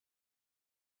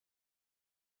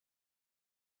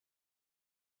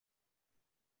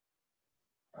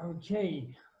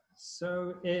Okay,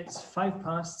 so it's 5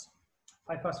 past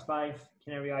 5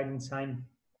 Canary Island time.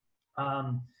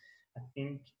 I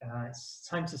think it's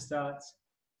time to start.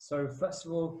 So first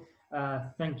of all,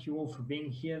 thank you all for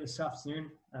being here this afternoon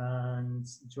and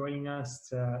joining us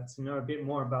to know a bit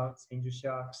more about angel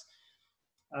sharks.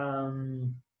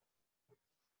 Thank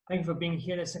you for being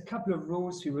here. There's a couple of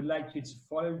rules we would like you to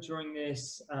follow during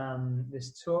this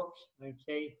this talk.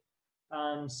 Okay.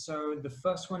 So the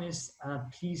first one is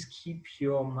please keep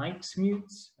your mics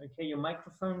mute, okay, your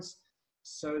microphones,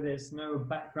 so there's no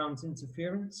background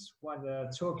interference while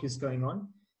the talk is going on.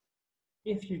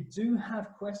 If you do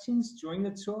have questions during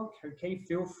the talk, okay,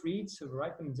 feel free to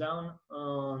write them down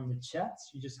on the chat.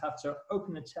 You just have to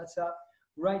open the chat up,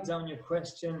 write down your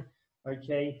question,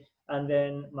 okay, and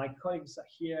then my colleagues are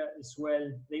here as well.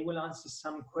 They will answer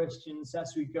some questions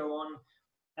as we go on.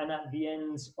 And at the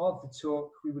end of the talk,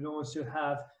 we will also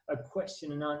have a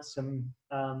question and answer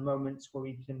moment where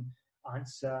we can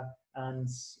answer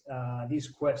these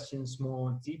questions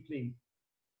more deeply.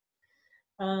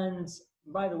 And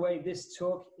by the way, this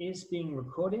talk is being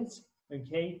recorded,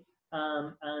 okay?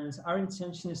 And our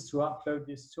intention is to upload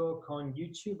this talk on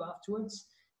YouTube afterwards.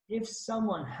 If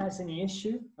someone has any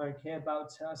issue, okay,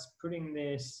 about us putting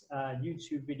this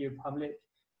YouTube video public,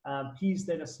 please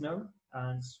let us know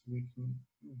and we can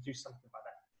do something about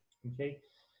that, okay?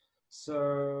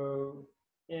 So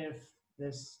if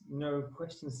there's no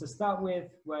questions to start with,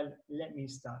 well, let me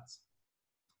start.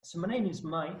 So my name is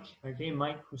Mike, okay,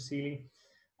 Mike Rusili.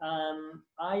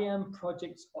 I am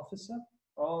project officer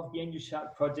of the Angel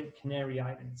Shark Project Canary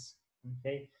Islands,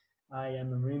 okay? I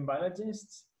am a marine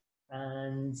biologist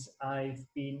and I've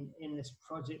been in this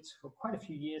project for quite a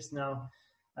few years now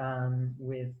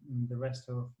with the rest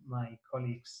of my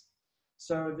colleagues.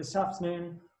 So this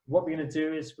afternoon, what we're going to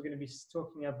do is we're going to be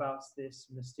talking about this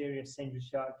mysterious angel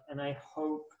shark, and I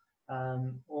hope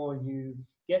all you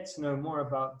get to know more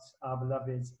about our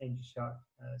beloved angel shark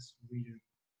as we do.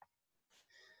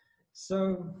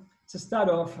 So to start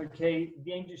off, okay,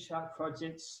 the Angel Shark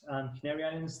Project, Canary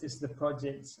Islands, this is the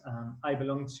project I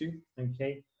belong to,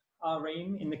 okay. Our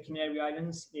aim in the Canary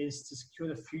Islands is to secure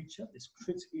the future, this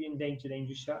critically endangered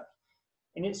angel shark,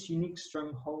 in its unique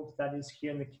stronghold that is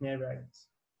here in the Canary Islands.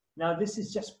 Now, this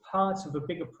is just part of a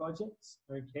bigger project,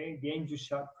 okay, the Angel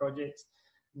Shark Project,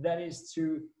 that is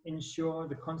to ensure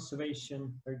the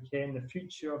conservation, okay, and the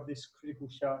future of this critical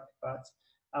shark, but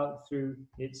out through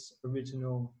its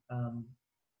original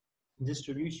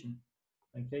distribution,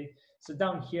 okay. So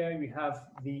down here we have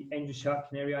the Angel Shark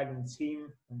Canary Island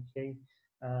team, okay,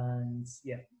 and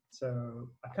yeah, so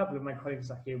a couple of my colleagues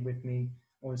are here with me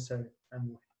also and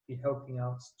will be helping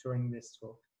out during this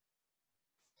talk.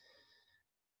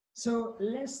 So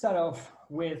let's start off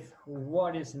with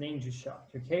what is an angel shark,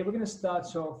 okay? We're going to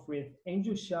start off with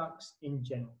angel sharks in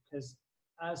general, because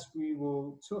as we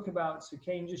will talk about,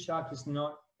 okay, angel shark is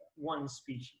not one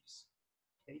species,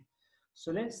 okay?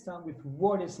 So let's start with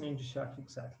what is an angel shark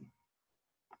exactly.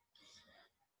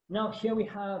 Now here we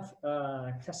have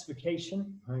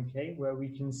classification, okay, where we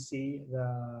can see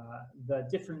the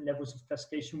different levels of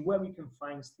classification where we can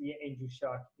find the angel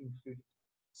shark included.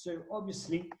 So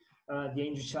obviously the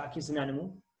angel shark is an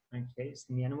animal, okay, it's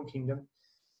in the animal kingdom.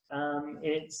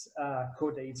 It's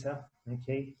chordata,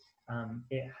 okay,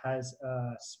 it has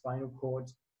a spinal cord,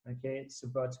 okay, it's a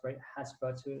vertebrate, has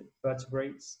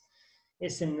vertebrates.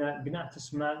 It's in the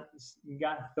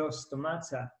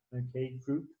Gnathostomata, okay,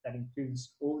 group that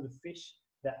includes all the fish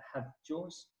that have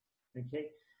jaws, okay,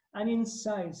 and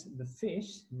inside the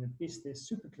fish, in the Pistis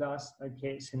superclass,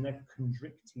 okay, it's in the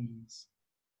Chondrichthyes,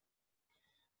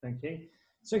 okay.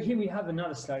 So here we have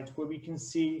another slide where we can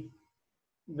see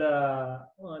the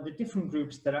different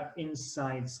groups that are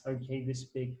inside, okay, this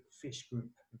big fish group,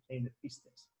 okay, the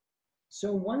Pistis.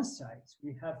 So on one side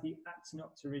we have the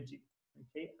Actinopterygii.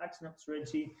 Okay,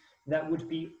 Actinopterygii, that would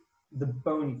be the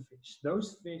bony fish.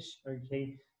 Those fish,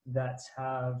 okay, that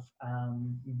have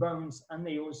bones, and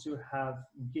they also have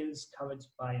gills covered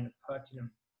by an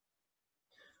operculum.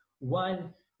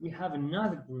 While we have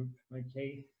another group,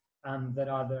 okay, that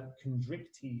are the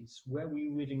Chondrichthyes, where we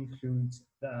would include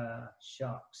the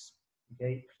sharks,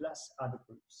 okay, plus other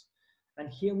groups. And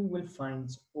here we will find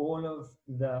all of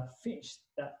the fish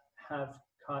that have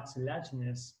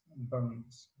cartilaginous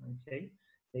bones, okay?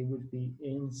 They would be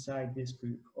inside this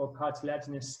group, or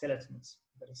cartilaginous skeletons,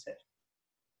 better said.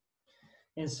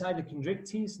 Inside the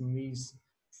Chondrichthyes, and these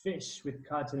fish with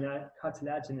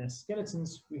cartilaginous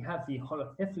skeletons, we have the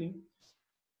holothephyli,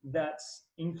 that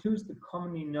includes the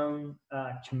commonly known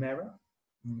chimera,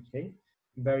 okay?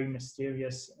 Very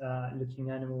mysterious looking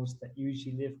animals that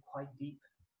usually live quite deep.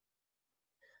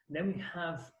 Then we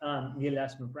have the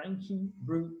elasmobranchi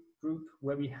group,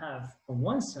 where we have on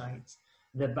one side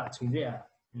the Batuidea.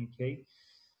 Okay,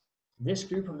 this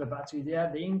group of the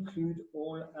Batuidea, they include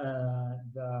all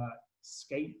the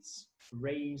skates,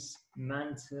 rays,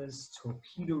 mantas,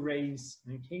 torpedo rays.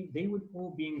 Okay, they would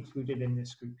all be included in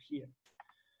this group here.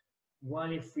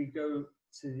 While if we go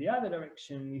to the other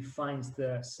direction, we find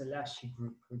the Salashi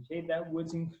group. Okay, that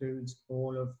would include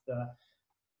all of the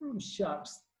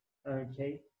sharks.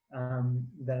 Okay,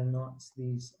 that are not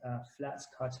these flat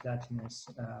cartilaginous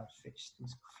fish,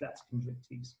 these flat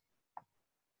chondrichthyes.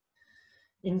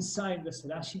 Inside the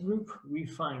Salashi group, we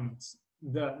find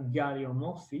the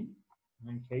Galeomorphi,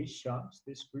 okay, sharks,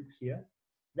 this group here.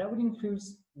 That would include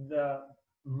the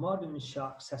modern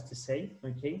sharks, as to say,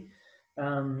 okay.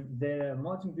 The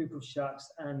modern group of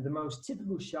sharks and the most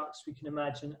typical sharks we can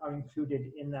imagine are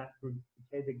included in that group,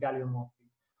 okay, the Galeomorphi.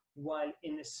 While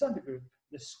in the subgroup,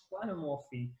 the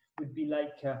Squanomorphi would be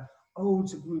like an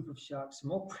older group of sharks, a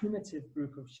more primitive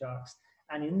group of sharks.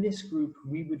 And in this group,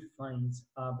 we would find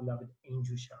our beloved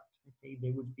angel shark. Okay,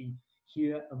 they would be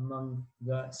here among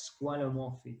the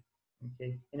Squalomorphi,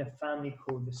 okay, in a family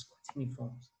called the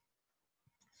Squatiniforms.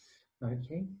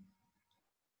 Okay,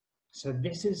 so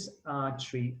this is our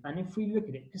tree. And if we look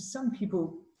at it, because some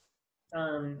people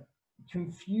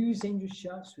confuse angel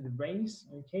sharks with rays,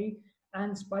 okay,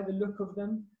 and by the look of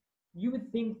them, you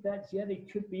would think that, yeah, they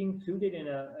could be included in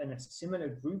a similar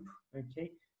group,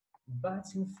 okay, but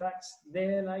in fact,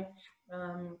 they're like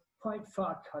quite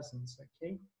far cousins,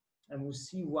 okay, and we'll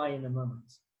see why in a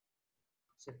moment.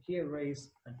 So here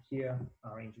rays and here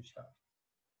are angel shark.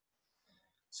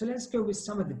 So let's go with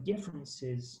some of the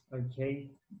differences, okay,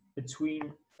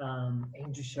 between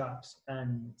angel sharks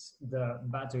and the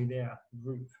Badoidea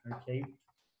group, okay.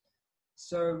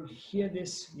 So here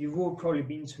you've all probably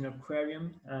been to an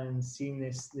aquarium and seen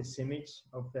this image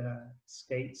of the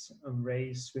skates and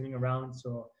rays swimming around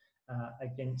or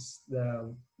against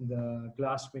the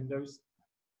glass windows,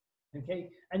 okay,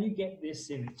 and you get this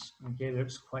image, okay, it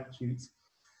looks quite cute.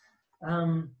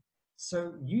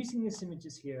 So using these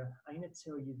images here, I'm going to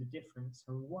tell you the difference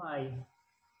and why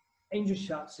angel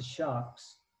sharks are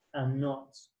sharks and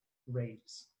not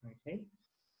rays, okay.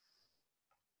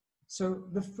 So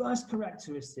the first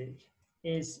characteristic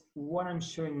is what I'm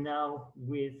showing now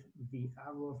with the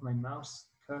arrow of my mouse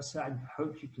cursor. I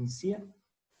hope you can see it.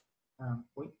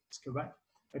 Wait, let's go back.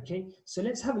 Okay, so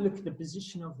let's have a look at the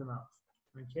position of the mouth.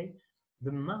 Okay,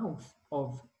 the mouth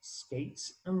of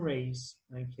skates and rays.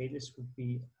 Okay, this would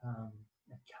be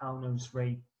a cow nose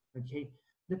ray. Okay,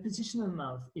 the position of the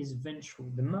mouth is ventral.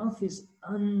 The mouth is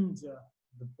under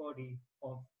the body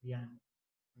of the animal.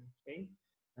 Okay,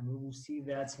 and we will see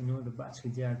that in all the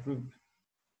Batuidea group.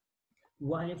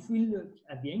 While if we look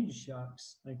at the angel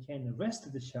sharks, okay, and the rest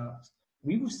of the sharks,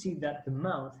 we will see that the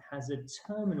mouth has a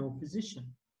terminal position.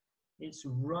 It's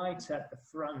right at the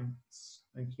front,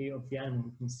 okay, of the animal.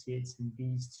 You can see it in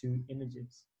these two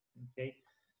images, okay.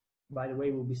 By the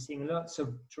way, we'll be seeing lots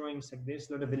of drawings like this,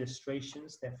 a lot of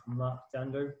illustrations. They're from Mark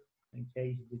Dando,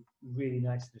 okay, with really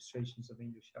nice illustrations of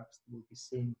angel sharks that we'll be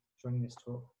seeing during this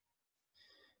talk.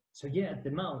 So yeah,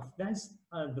 the mouth, that's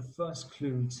the first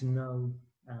clue to know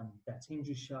that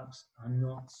angel sharks are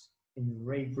not in the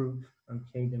ray group,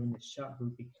 okay, they're in the shark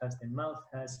group because their mouth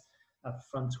has a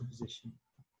frontal position.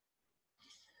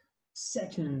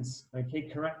 Second, okay,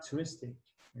 characteristic,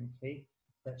 okay,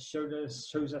 that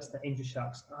shows us that angel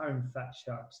sharks are in fact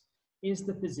sharks is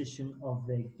the position of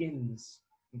their gills,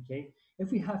 okay.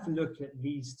 If we have a look at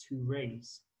these two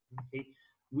rays, okay,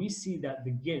 we see that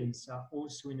the gills are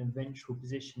also in a ventral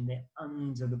position. They're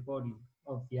under the body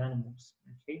of the animals,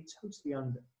 okay, totally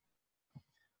under.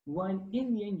 While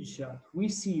in the angel shark, we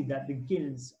see that the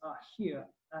gills are here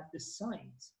at the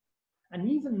sides. And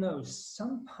even though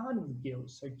some part of the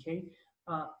gills, okay,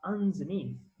 are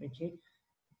underneath, okay,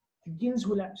 the gills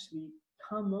will actually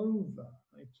come over,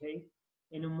 okay,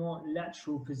 in a more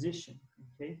lateral position,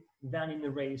 okay, than in the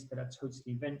rays that are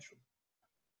totally ventral.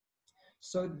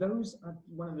 So those are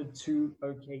one of the two,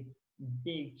 okay,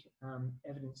 big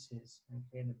evidences,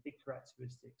 okay, and the big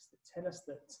characteristics that tell us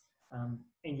that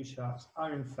angel sharks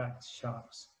are in fact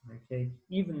sharks, okay,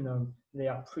 even though they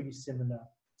are pretty similar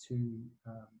to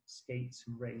skates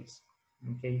and rays,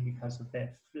 okay, because of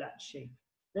their flat shape.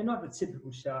 They're not the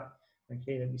typical shark,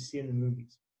 okay, that we see in the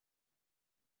movies.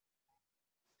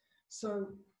 So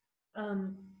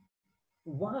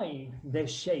why their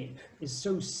shape is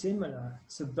so similar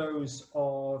to those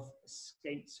of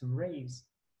skates and rays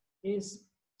is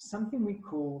something we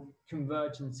call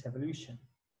convergent evolution.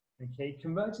 Okay,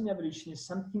 convergent evolution is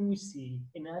something we see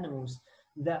in animals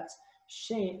that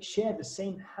share the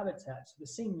same habitat, the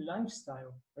same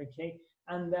lifestyle, okay,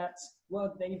 and that,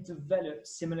 well, they've developed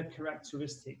similar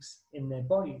characteristics in their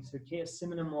bodies, okay, a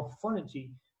similar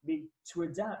morphology to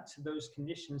adapt to those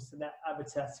conditions, to that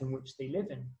habitat in which they live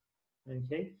in,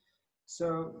 okay.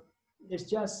 So it's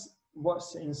just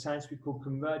what's in science we call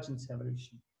convergent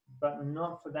evolution, but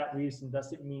not for that reason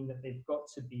does it mean that they've got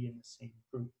to be in the same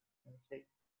group, okay.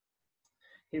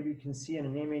 Here we can see in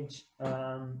an image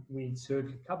we took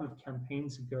a couple of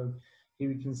campaigns ago. Here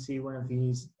we can see one of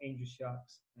these angel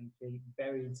sharks, okay,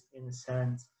 buried in the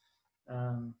sand.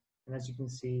 And as you can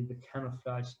see, the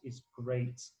camouflage is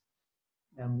great.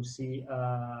 And we'll see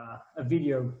a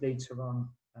video later on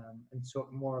and talk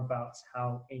more about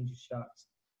how angel sharks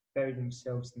bury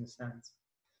themselves in the sand.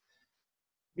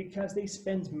 Because they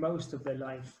spend most of their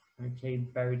life, okay,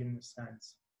 buried in the sand.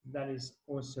 That is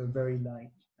also very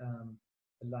like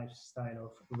the lifestyle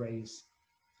of rays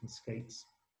and skates.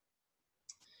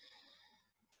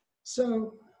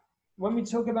 So when we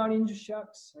talk about angel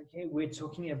sharks, okay, we're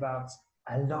talking about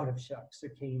a lot of sharks,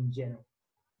 okay, in general.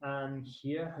 And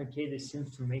here, okay, this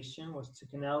information was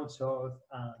taken out of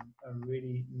a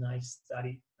really nice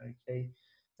study, okay,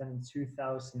 done in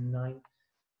 2009.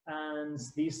 And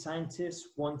these scientists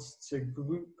want to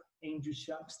group angel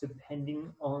sharks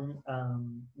depending on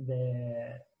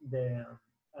their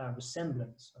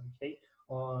resemblance, okay,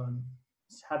 on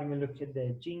having a look at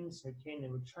their genes, okay, and they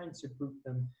were trying to group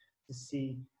them to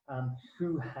see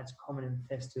who had common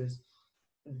ancestors.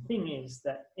 The thing is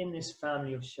that in this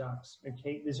family of sharks,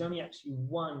 okay, there's only actually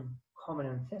one common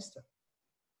ancestor.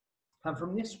 And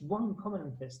from this one common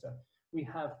ancestor, we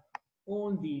have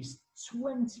all these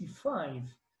 25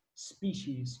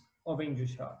 species of angel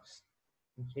sharks,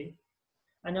 okay?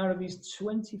 And out of these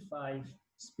 25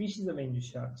 species of angel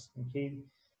sharks, okay,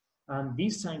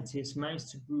 these scientists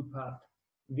managed to group up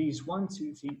these 1,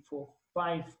 2, 3, 4,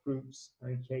 5 groups,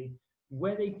 okay,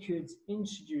 where they could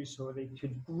introduce or they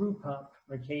could group up,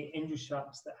 okay, angel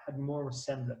sharks that had more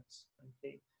resemblance,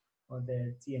 okay, or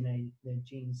their DNA, their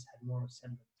genes had more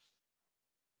resemblance.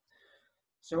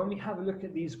 So when we have a look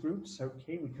at these groups,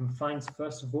 okay, we can find,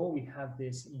 first of all, we have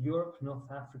this Europe,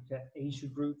 North Africa, Asia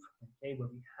group, okay, where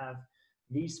we have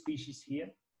these species here,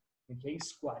 okay.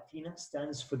 Squatina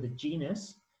stands for the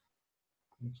genus,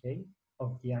 okay,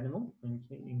 of the animal,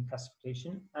 okay, in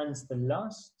classification. And the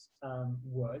last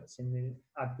words in the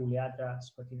Apuleata,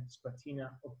 Squatina,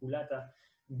 Opulata,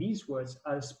 these words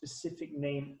are a specific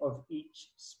name of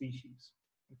each species.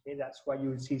 Okay, that's why you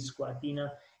would see Squatina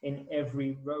in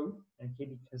every row, okay,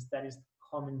 because that is the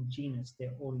common genus.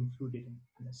 They're all included in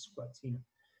the Squatina,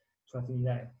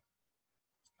 Squatinidae.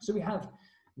 So we have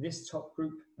this top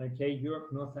group, okay,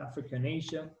 Europe, North Africa, and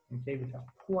Asia. Okay, we have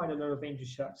quite a lot of angel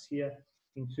sharks here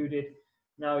included.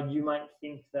 Now, you might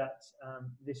think that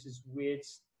this is weird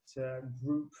to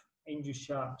group angel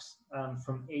sharks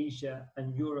from Asia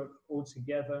and Europe all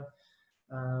together,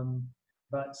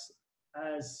 but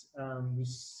as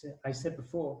I said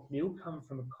before, they all come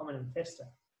from a common ancestor.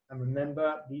 And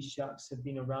remember, these sharks have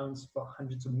been around for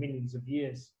hundreds of millions of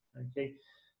years, okay?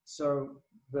 So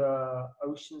the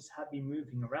oceans have been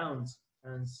moving around,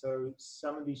 and so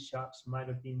some of these sharks might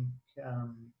have been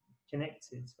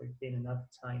connected, okay, in another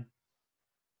time.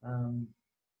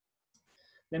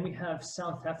 Then we have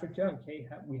South Africa, okay,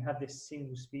 we have this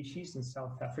single species in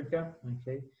South Africa,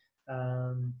 okay,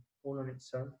 all on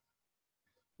its own.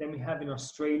 Then we have in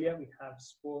Australia, we have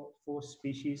 4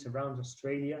 species around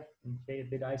Australia, okay, a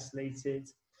bit isolated.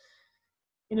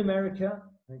 In America,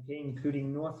 okay,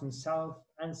 including North and South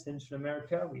and Central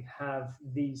America, we have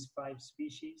these 5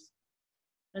 species.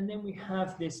 And then we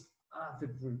have this other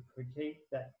group, okay,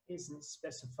 that isn't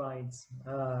specified,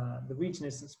 the region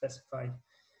isn't specified,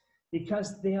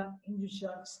 because they are angel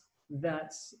sharks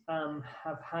that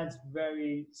have had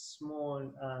very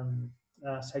small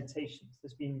citations.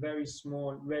 There's been very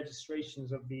small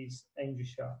registrations of these angel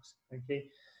sharks, okay.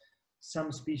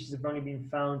 Some species have only been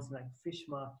found in like fish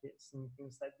markets and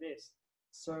things like this.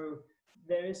 So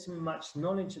there isn't much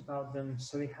knowledge about them,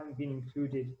 so they haven't been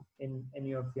included in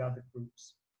any of the other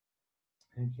groups,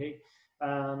 okay.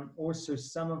 Also,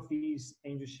 some of these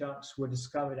angel sharks were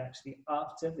discovered actually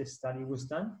after this study was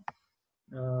done.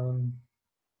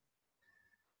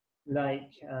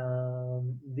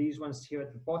 These ones here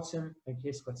at the bottom, okay,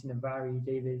 Squatina vari,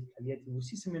 David, Caliete. We'll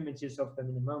see some images of them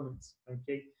in a moment,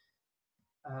 okay.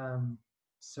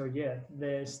 So yeah,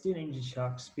 there's still angel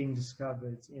sharks being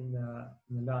discovered in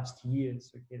the last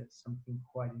years, okay. That's something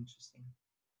quite interesting.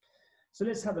 So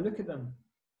let's have a look at them.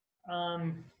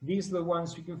 These are the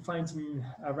ones we can find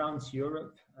around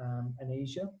Europe and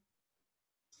Asia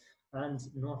and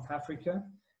North Africa.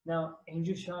 Now,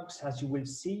 angel sharks, as you will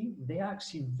see, they're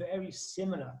actually very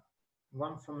similar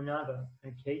one from another,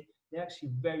 okay? They're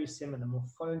actually very similar. The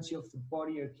morphology of the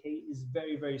body, okay, is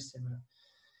very, very similar.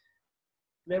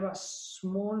 There are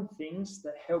small things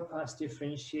that help us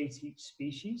differentiate each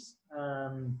species,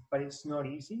 but it's not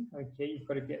easy, okay? You've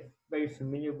got to get very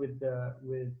familiar with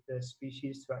the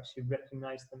species to actually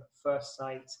recognize them at first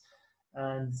sight.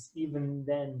 And even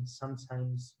then,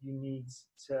 sometimes you need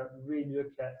to really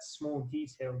look at small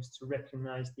details to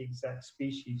recognize the exact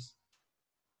species.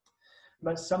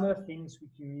 But some of the things we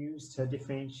can use to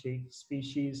differentiate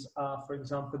species are, for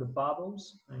example, the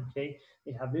barbels, okay?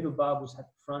 They have little barbels at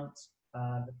the front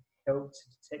that help to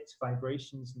detect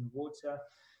vibrations in the water.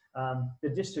 The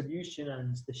distribution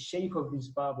and the shape of these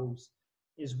barbels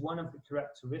is one of the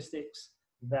characteristics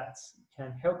that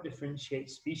can help differentiate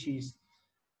species.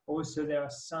 Also, there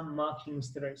are some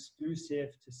markings that are exclusive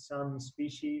to some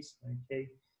species, okay?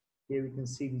 Here we can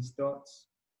see these dots.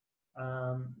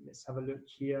 Let's have a look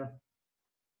here.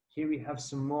 Here we have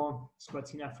some more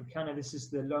Squatina africana. This is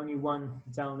the lonely one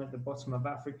down at the bottom of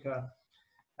Africa.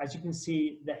 As you can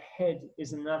see, the head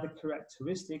is another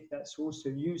characteristic that's also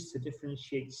used to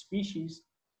differentiate species.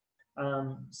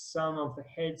 Some of the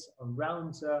heads are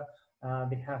rounder.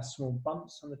 They have small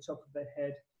bumps on the top of their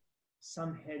head.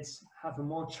 Some heads have a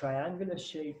more triangular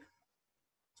shape.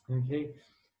 Okay.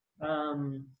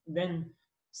 Then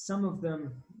some of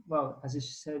them, well, as I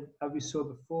said, as we saw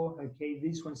before, okay,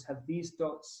 these ones have these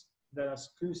dots that are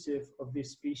exclusive of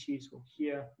this species. Or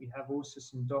here we have also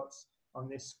some dots on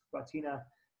this Squatina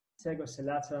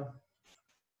tegosellata.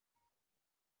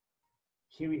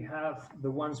 Here we have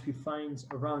the ones we find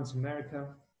around America.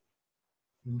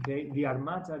 Okay, the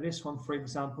armata, this one, for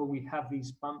example, we have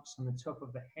these bumps on the top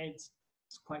of the heads.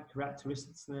 It's quite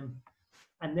characteristic to them.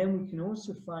 And then we can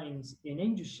also find in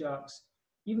angel sharks,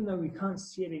 even though we can't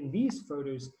see it in these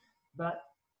photos, but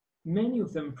many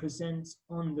of them present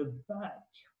on the back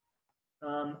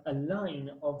a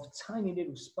line of tiny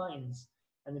little spines,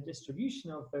 and the distribution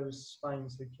of those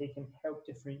spines, okay, can help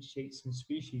differentiate some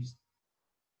species.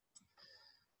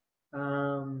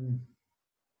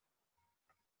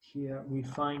 Here we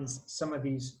find some of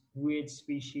these weird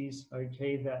species,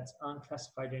 okay, that aren't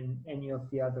classified in any of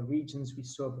the other regions we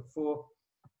saw before.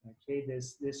 Okay,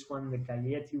 there's this one, the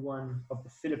Galieti one of the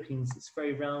Philippines. It's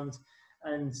very round,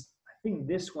 and I think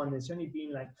this one, there's only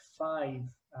been like 5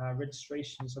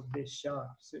 registrations of this shark.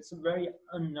 So it's a very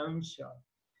unknown shark,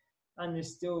 and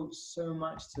there's still so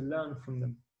much to learn from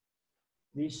them.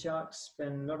 These sharks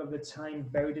spend a lot of the time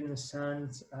buried in the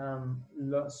sand.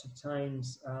 Lots of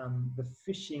times the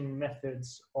fishing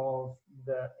methods of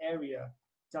the area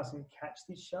doesn't catch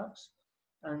these sharks.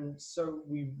 And so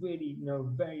we really know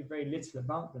very, very little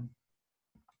about them.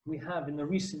 We have in the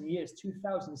recent years,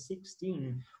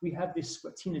 2016, we had this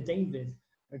Squatina David,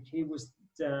 okay, was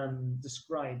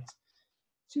described.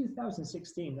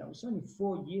 2016, that was only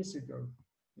 4 years ago.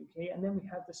 Okay, and then we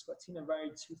had the Squatina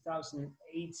varied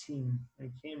 2018,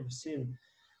 okay, in Brazil.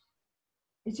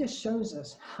 It just shows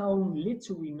us how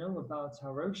little we know about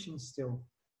our oceans still.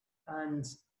 And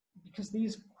because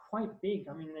these are quite big,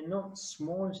 I mean, they're not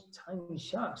small, tiny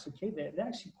sharks, okay, they're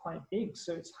actually quite big.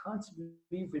 So it's hard to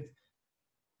believe with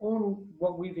all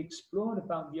what we've explored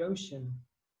about the ocean,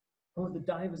 all the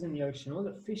divers in the ocean, all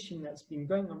the fishing that's been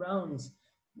going around,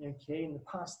 okay, in the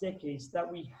past decades, that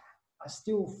we are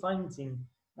still finding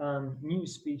new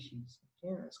species.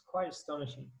 Okay, that's quite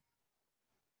astonishing.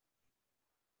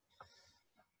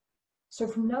 So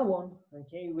from now on,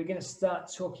 okay, we're going to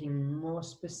start talking more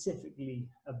specifically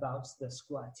about the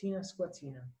Squatina.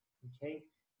 Okay,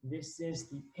 this is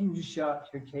the angel shark.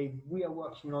 Okay, we are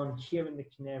working on here in the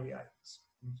Canary Islands.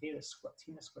 Okay, the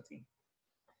Squatina.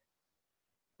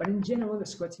 But in general, the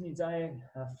Squatinidae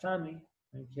family.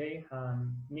 Okay,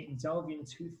 Nick Dalby in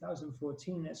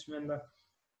 2014. Let's remember.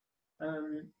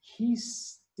 He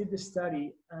did the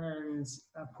study and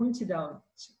pointed out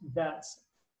that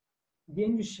the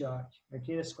angel shark,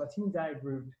 okay, the Squatinidae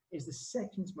group, is the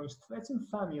second most threatened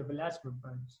family of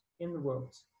elasmobones in the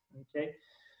world. Okay,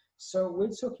 so we're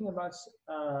talking about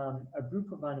a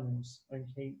group of animals.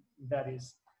 Okay, that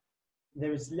is,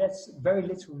 there is very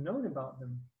little known about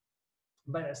them,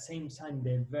 but at the same time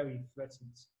they're very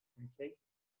threatened. Okay,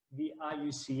 the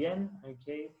IUCN,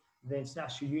 okay, the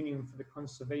International Union for the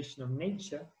Conservation of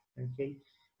Nature, okay,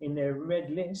 in their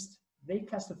red list, they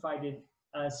classified it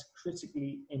as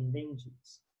critically endangered,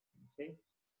 okay.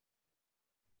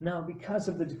 Now, because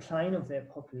of the decline of their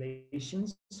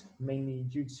populations, mainly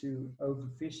due to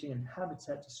overfishing and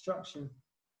habitat destruction,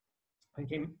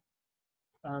 okay,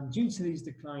 due to these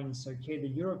declines, okay, the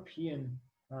European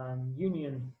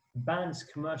Union banned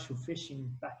commercial fishing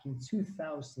back in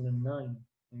 2009,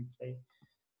 okay,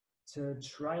 to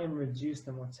try and reduce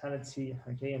the mortality,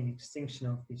 okay, and the extinction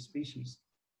of these species.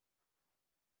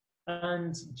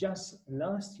 And just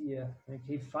last year,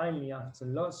 okay, finally, after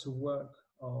lots of work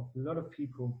of a lot of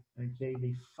people, okay,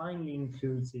 they finally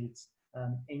included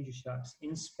angel sharks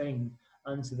in Spain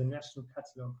under the National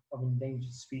Catalogue of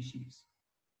Endangered Species.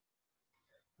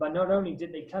 But not only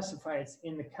did they classify it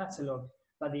in the catalogue,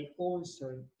 but they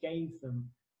also gave them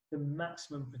the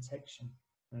maximum protection,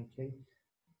 okay?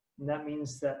 And that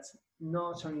means that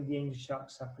not only the angel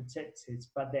sharks are protected,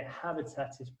 but their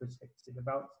habitat is protected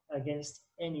against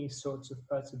any sorts of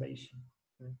perturbation.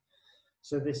 Okay?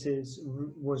 So this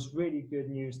was really good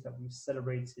news that we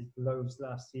celebrated loads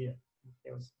last year.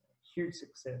 It was a huge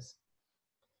success.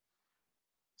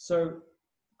 So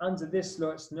under this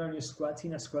law, it's known as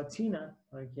Squatina,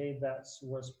 okay, that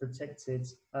was protected,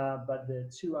 but the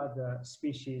two other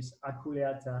species,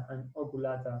 Aculeata and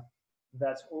Ogulata,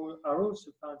 that are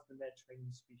also found in the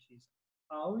Mediterranean species,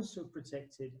 are also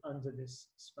protected under this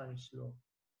Spanish law.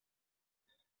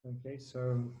 Okay,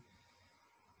 so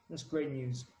that's great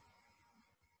news.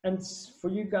 And for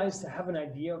you guys to have an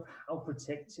idea of how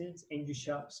protected angel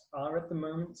sharks are at the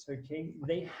moment, okay,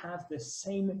 they have the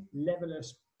same level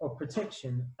of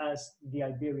protection as the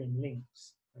Iberian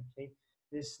lynx, okay?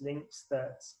 This lynx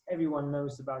that everyone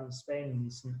knows about in Spain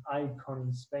is an icon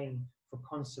in Spain for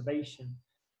conservation.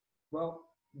 Well,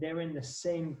 they're in the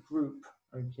same group,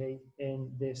 okay, in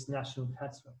this national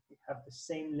catalogue. They have the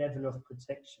same level of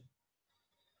protection.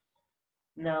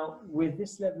 Now, with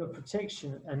this level of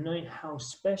protection and knowing how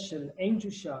special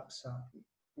angel sharks are,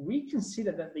 we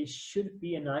consider that they should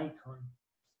be an icon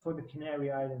for the Canary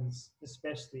Islands,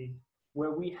 especially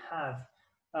where we have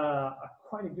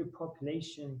quite a good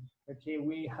population. Okay,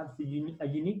 we have a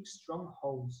unique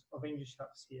strongholds of angel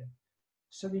sharks here.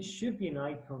 So they should be an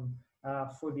icon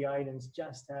for the islands,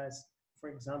 just as, for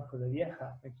example, the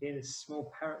vieja, okay, the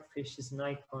small parrotfish is an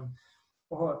icon,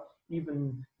 or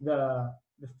even the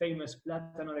famous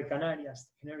plátano de Canarias,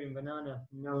 the Canarian banana,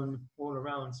 known all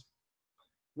around.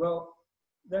 Well,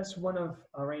 that's one of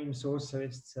our aims also,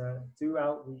 is to do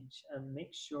outreach and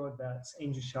make sure that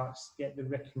angel sharks get the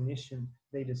recognition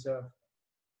they deserve.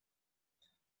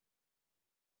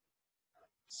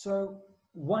 So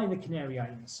why the Canary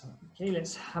Islands? Okay,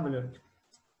 let's have a look.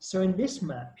 So in this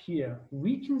map here,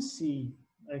 we can see,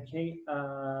 okay,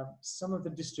 some of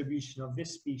the distribution of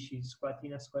this species,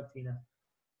 Squatina,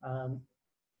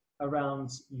 around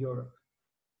Europe.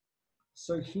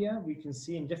 So here we can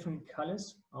see in different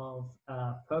colors of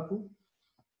purple,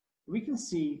 we can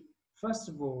see, first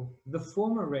of all, the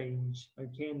former range,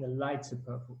 okay, in the lighter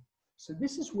purple. So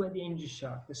this is where the angel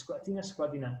shark, the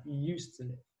Squatina, used to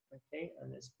live, okay,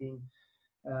 and there's been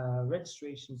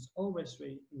registrations,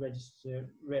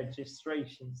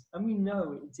 registrations, and we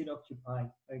know it did occupy,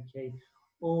 okay,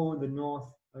 all the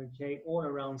north, okay, all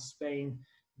around Spain,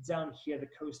 down here the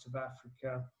coast of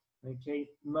Africa, okay,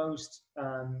 most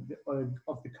of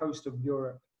the coast of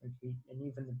Europe, okay, and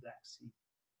even the Black Sea.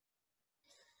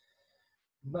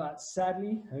 But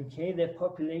sadly, okay, their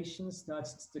population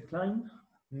started to decline,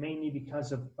 mainly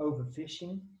because of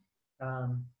overfishing.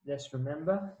 Let's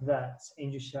remember that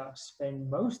angel sharks spend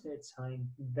most of their time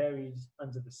buried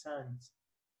under the sand.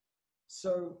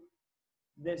 So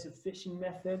there's a fishing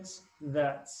method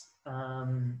that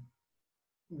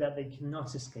that they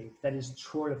cannot escape. That is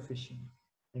trawler fishing.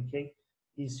 Okay,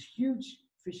 these huge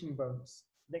fishing boats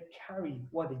that carry,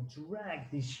 they drag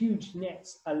these huge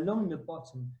nets along the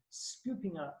bottom,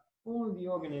 scooping up all the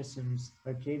organisms,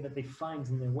 okay, that they find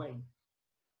in their way.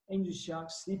 Angel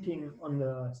sharks sleeping in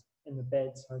the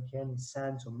beds, okay, in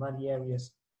sand or muddy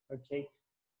areas, okay,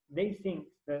 they think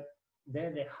that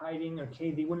they're hiding,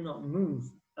 okay, they will not move.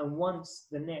 And once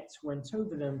the net went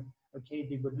over them, okay,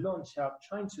 they would launch out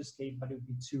trying to escape, but it would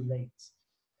be too late.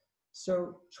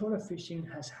 So trawler fishing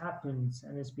has happened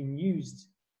and has been used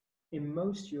in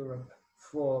most Europe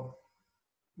for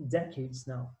decades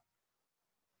now,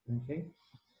 okay?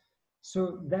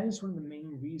 So that is one of the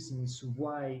main reasons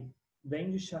why the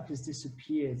angel shark has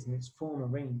disappeared in its former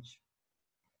range.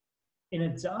 In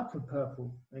a darker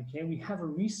purple, okay, we have a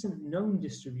recent known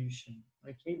distribution,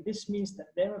 okay? This means that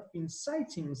there have been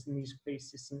sightings in these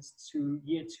places since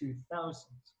year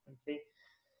 2000, okay?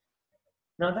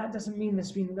 Now that doesn't mean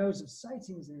there's been loads of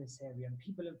sightings in this area and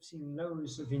people have seen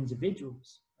loads of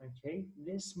individuals, okay?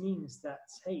 This means that,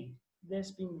 hey,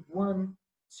 there's been 1,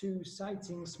 2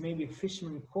 sightings, maybe a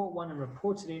fisherman caught one and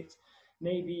reported it,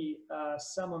 maybe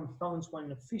someone found one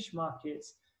in a fish market,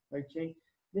 okay?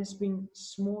 There's been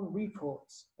small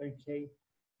reports, okay,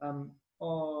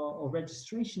 or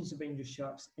registrations of angel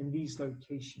sharks in these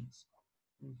locations.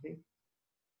 Okay,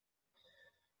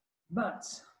 but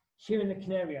here in the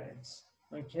Canary Islands,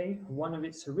 okay, one of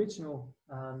its original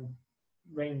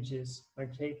ranges,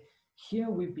 okay, here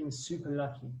we've been super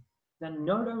lucky that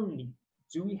not only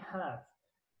do we have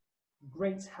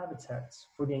great habitats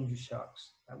for the angel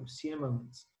sharks that we'll see in a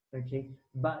moment, okay,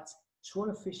 but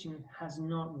trawler fishing has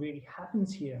not really happened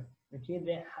here, okay,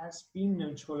 there has been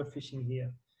no trawler fishing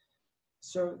here.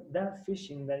 So that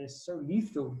fishing that is so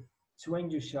lethal to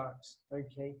angel sharks,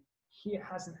 okay, here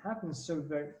hasn't happened. So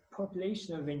the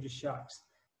population of angel sharks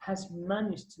has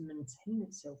managed to maintain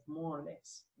itself more or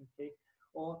less, okay,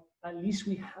 or at least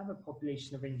we have a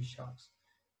population of angel sharks,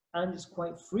 and it's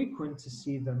quite frequent to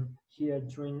see them here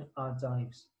during our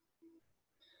dives.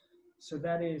 So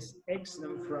that is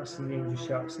excellent for us in the angel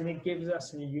sharks, and it gives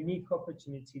us a unique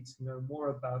opportunity to know more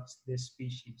about this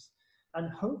species, and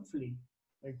hopefully,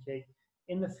 okay,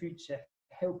 in the future,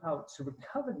 help out to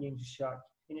recover the angel shark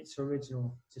in its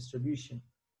original distribution.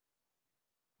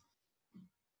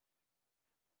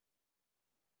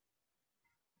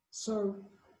 So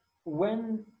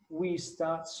when we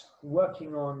start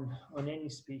working on any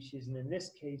species, and in this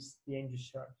case, the angel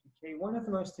shark, okay, one of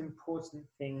the most important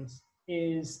things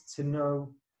is to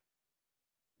know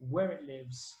where it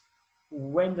lives,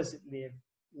 when does it live,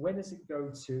 where does it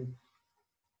go to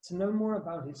know more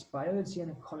about its biology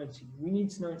and ecology. We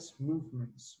need to know its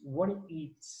movements, what it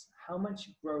eats, how much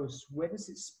it grows, where does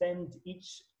it spend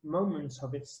each moment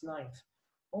of its life.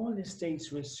 All this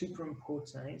data is super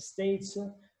important. It's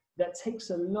data that takes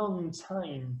a long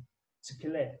time to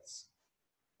collect.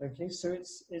 Okay, so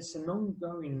it's an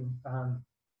ongoing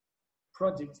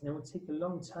project, and it will take a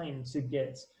long time to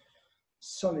get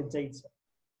solid data.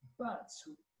 But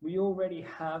we already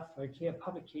have, okay, a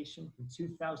publication from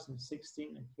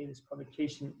 2016. Okay, this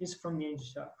publication is from the Angel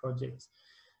Shark Project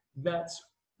that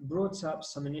brought up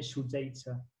some initial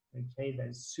data, okay, that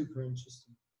is super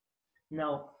interesting.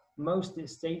 Now, most of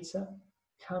this data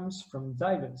comes from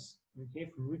divers, okay,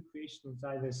 from recreational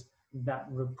divers that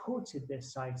reported their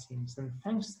sightings, and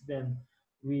thanks to them,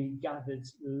 we gathered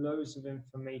loads of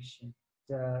information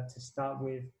to start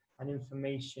with, and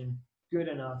information good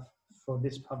enough for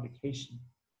this publication.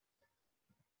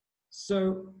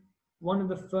 So one of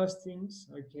the first things,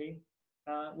 okay,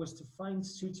 was to find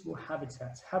suitable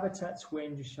habitats where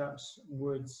angel sharks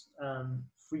would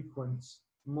frequent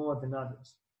more than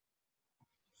others.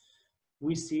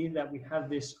 We see that we have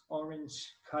this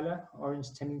orange color,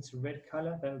 orange tending to red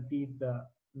color, that would be the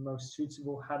most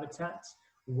suitable habitat,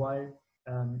 while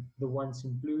the ones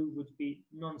in blue would be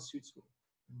non-suitable,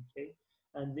 okay?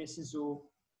 And this is all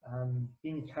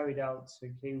being carried out,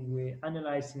 okay? We're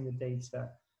analyzing the data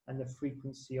and the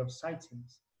frequency of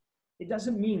sightings. It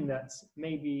doesn't mean that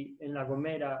maybe in La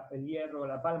Gomera, El Hierro,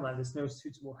 La Palma, there's no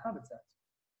suitable habitat.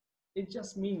 It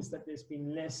just means that there's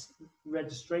been less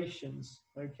registrations,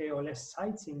 okay, or less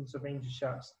sightings of angel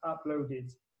sharks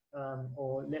uploaded,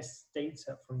 or less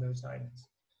data from those islands.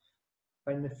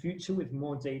 But in the future, with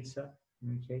more data,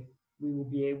 okay, we will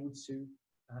be able to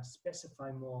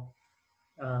specify more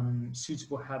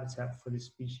suitable habitat for this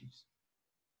species.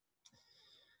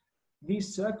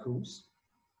 These circles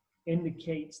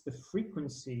indicate the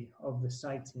frequency of the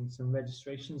sightings and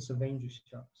registrations of angel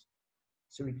sharks.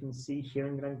 So we can see here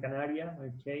in Gran Canaria,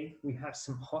 okay, we have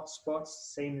some hotspots,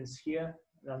 same as here,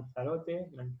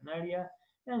 Lanzarote, Gran Canaria,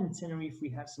 and in Tenerife we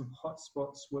have some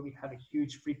hotspots where we have a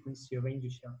huge frequency of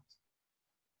angel sharks.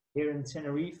 Here in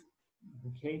Tenerife,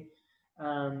 okay,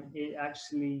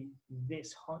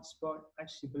 this hotspot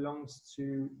actually belongs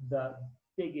to the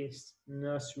biggest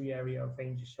nursery area of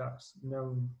angel sharks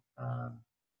known,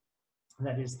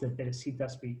 that is the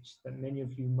Teresitas Beach, that many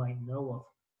of you might know of.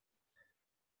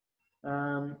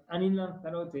 And in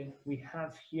Lanzarote, we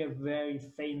have here a very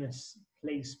famous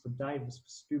place for divers, for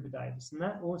scuba divers, and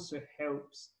that also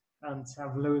helps to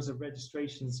have loads of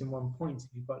registrations in one point. If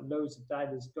you've got loads of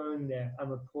divers going there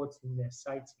and reporting their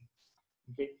sightings.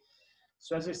 Okay,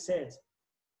 so as I said,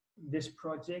 this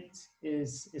project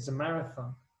is a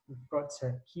marathon. We've got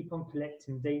to keep on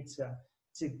collecting data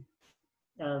to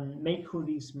make all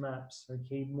these maps,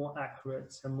 okay, more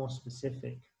accurate and more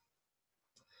specific.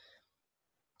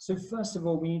 So first of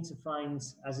all, we need to find,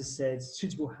 as I said,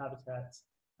 suitable habitat.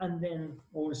 And then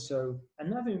also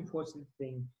another important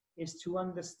thing is to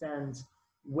understand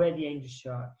where the angel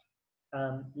shark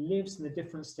lives in the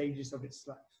different stages of its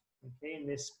life. Okay, in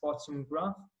this bottom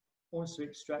graph, also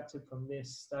extracted from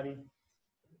this study,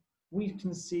 we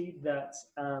can see that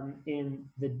in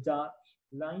the dark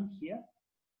line here,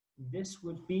 this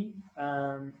would be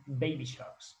baby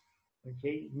sharks,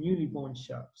 okay, newly born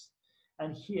sharks.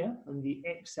 And here on the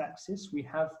x-axis, we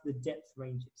have the depth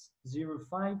ranges, 0 to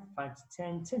 5, 5 to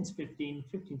 10, 10 to 15,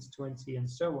 15 to 20, and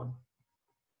so on.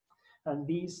 And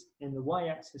these in the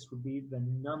y-axis would be the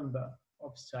number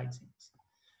of sightings.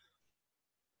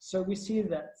 So we see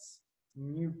that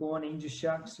newborn angel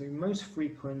sharks are most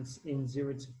frequent in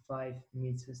 0 to 5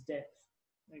 meters depth,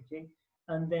 okay?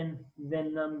 And then their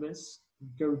numbers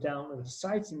go down, or the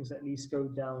sightings at least go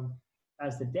down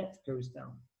as the depth goes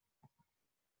down.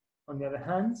 On the other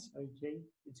hand, okay,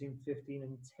 between 15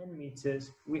 and 10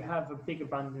 meters, we have a big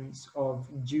abundance of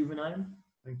juvenile,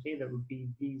 okay, that would be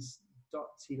these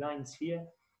dotty lines here,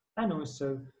 and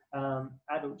also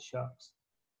adult sharks.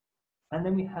 And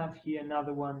then we have here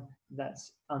another one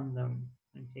that's unknown,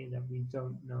 okay, that we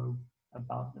don't know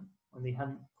about them, and they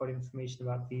haven't got information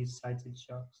about these sighted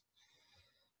sharks.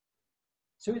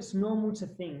 So it's normal to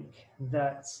think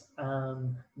that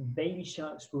baby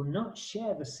sharks will not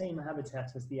share the same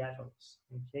habitat as the adults,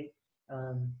 okay?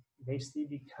 Basically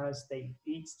because they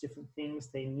eat different things,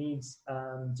 they need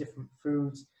different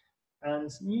foods,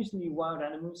 and usually wild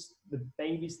animals, the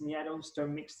babies and the adults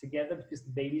don't mix together because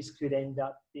the babies could end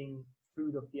up being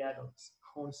food of the adults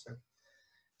also.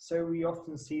 So we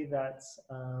often see that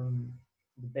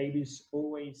the babies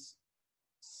always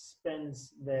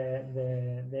spends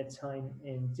their time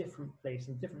in different places,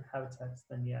 in different habitats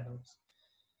than the adults.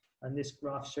 And this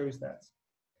graph shows that.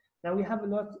 Now we have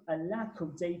a lack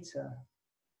of data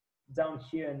down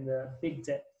here in the big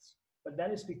depths, but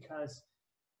that is because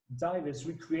divers,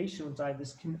 recreational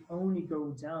divers, can only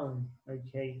go down,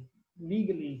 okay,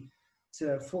 legally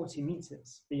to 40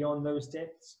 meters. Beyond those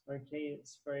depths, okay,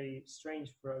 it's very strange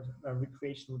for a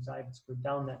recreational diver to go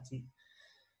down that deep.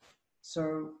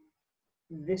 So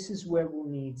this is where we'll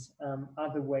need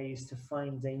other ways to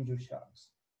find angel sharks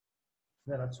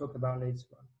that I'll talk about later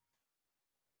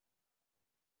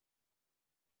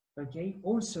on. Okay,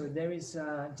 also there is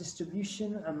a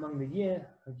distribution among the year,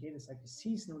 okay, there's like a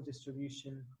seasonal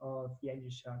distribution of the angel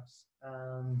sharks.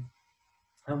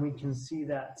 And we can see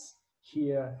that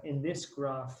here in this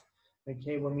graph,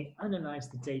 okay, when we analyze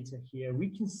the data here, we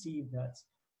can see that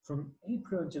from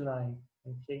April, July,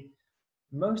 okay,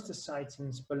 most of the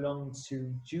sightings belong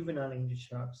to juvenile angel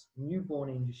sharks, newborn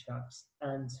angel sharks,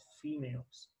 and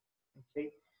females, okay?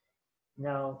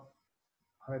 Now,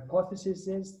 our hypothesis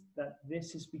is that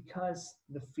this is because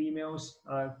the females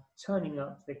are turning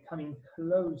up, they're coming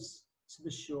close to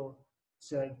the shore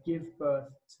to give birth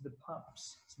to the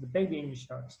pups, to the baby angel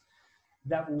sharks,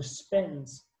 that will spend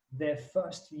their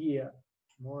first year,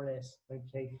 more or less,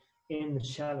 okay, in the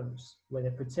shallows, where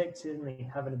they're protected and they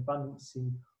have an abundance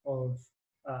of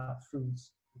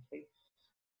foods, okay,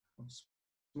 of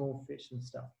small fish and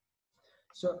stuff.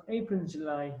 So April and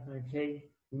July, okay,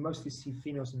 we mostly see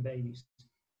females and babies.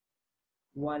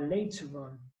 While later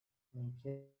on,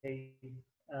 okay,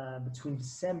 between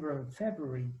December and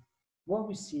February, what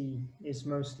we see is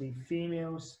mostly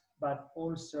females, but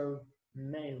also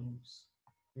males,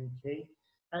 okay?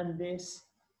 And this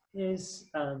is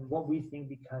what we think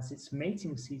because it's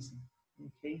mating season,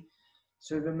 okay?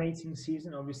 So the mating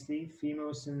season, obviously,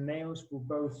 females and males will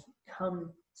both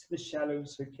come to the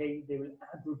shallows, okay? They will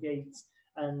aggregate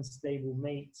and they will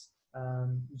mate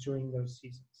during those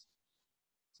seasons,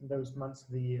 those months of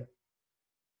the year.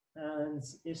 And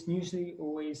it's usually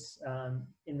always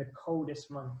in the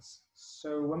coldest months.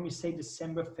 So when we say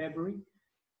December, February,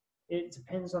 it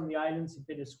depends on the islands a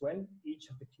bit as well. Each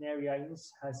of the Canary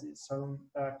Islands has its own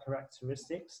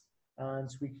characteristics. And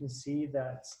we can see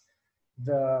that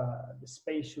the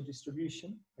spatial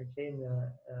distribution, okay,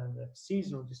 and the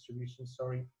seasonal distribution,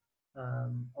 sorry,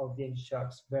 of the angel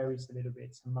sharks varies a little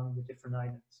bit among the different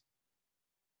islands.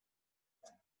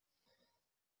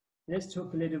 Let's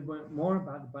talk a little bit more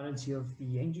about the biology of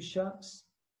the angel sharks.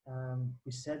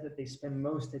 We said that they spend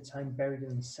most of their time buried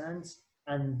in the sands,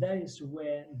 and that is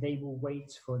where they will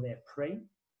wait for their prey.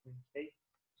 Okay,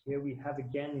 here we have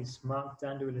again these marked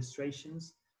under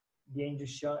illustrations. The angel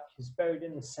shark is buried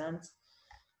in the sand,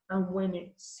 and when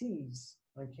it sees,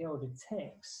 okay, or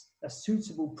detects a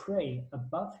suitable prey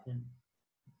above him,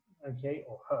 okay,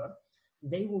 or her,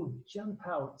 they will jump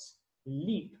out,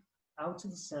 leap out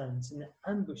of the sands and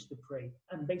ambush the prey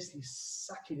and basically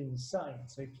suck it inside,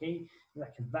 okay,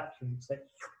 like a vacuum. It's like,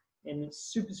 and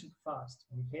it's super, super fast,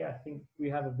 okay? I think we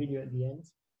have a video at the end.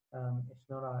 If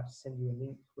not, I'll send you a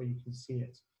link where you can see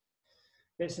it.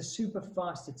 There's a super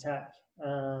fast attack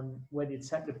where they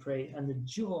attack the prey, and the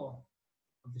jaw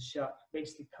of the shark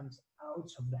basically comes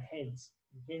out of the head.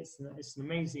 Okay? It's an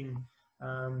amazing,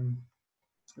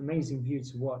 amazing view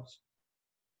to watch.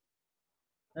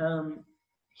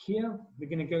 Here, we're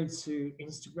going to go to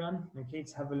Instagram, okay,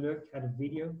 to have a look at a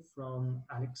video from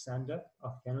Alexander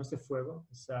of Llanos de Fuego.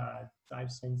 It's a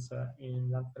dive center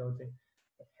in Lanzarote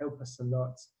that helped us a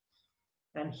lot.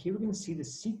 And here we're going to see the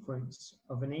sequence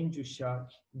of an angel shark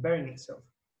burying itself.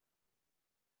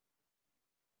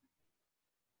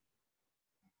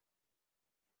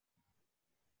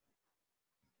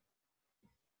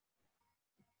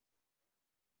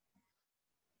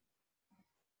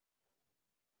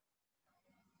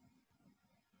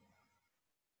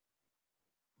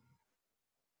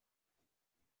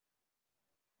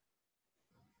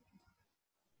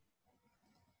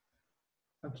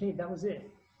 Okay, that was it.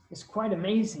 It's quite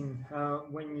amazing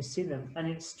when you see them, and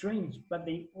it's strange, but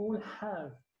they all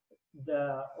have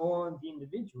all the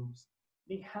individuals,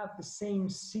 they have the same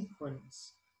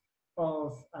sequence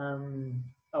of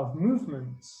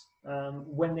movements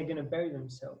when they're going to bury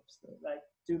themselves. They, like,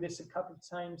 do this a couple of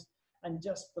times, and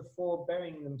just before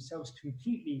burying themselves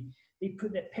completely, they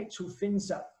put their pectoral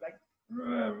fins up, like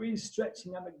really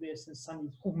stretching out like this, and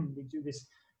suddenly boom, they do this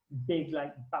big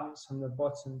like bounce on the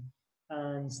bottom,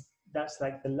 and that's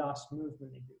like the last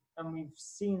movement they do. And we've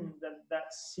seen that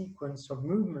that sequence of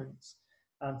movements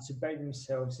to bury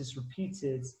themselves is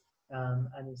repeated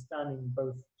and is done in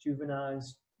both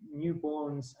juveniles,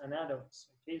 newborns, and adults.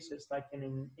 Okay, so it's like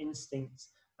an instinct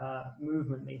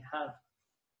movement they have.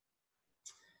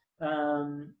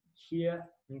 Here,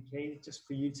 okay, just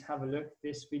for you to have a look,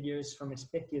 this video is from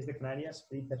Especies de Canarias,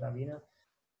 Felipe Ravina,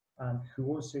 who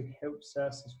also helps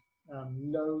us.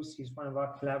 Lowe's, he's one of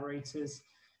our collaborators.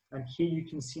 And here you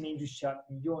can see an angel shark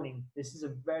yawning. This is a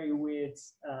very weird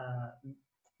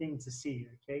thing to see,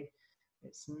 okay?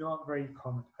 It's not very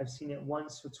common. I've seen it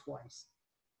once or twice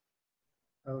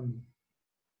only.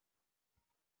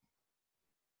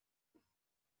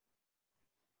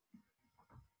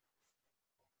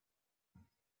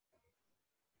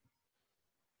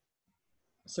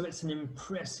 So it's an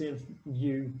impressive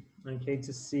view, okay,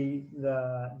 to see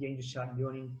the angel shark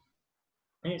yawning.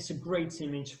 And it's a great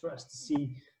image for us to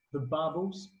see the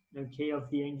bubbles, okay, of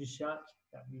the angel shark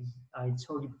that I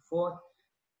told you before.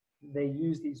 They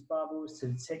use these bubbles to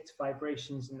detect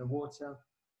vibrations in the water.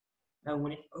 And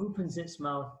when it opens its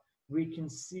mouth, we can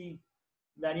see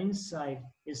that inside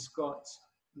it's got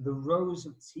the rows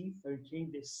of teeth, okay,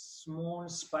 this small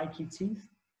spiky teeth,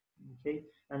 okay,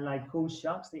 and like all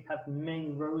sharks, they have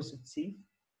many rows of teeth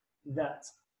that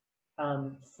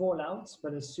fall out,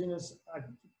 but as soon as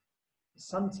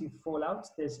some teeth fall out,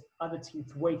 there's other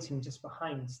teeth waiting just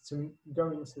behind to go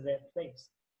into their place.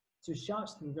 So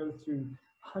sharks can go through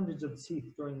hundreds of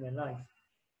teeth during their life.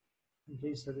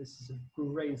 Okay, so this is a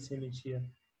great image here.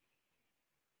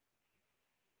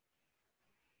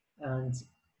 And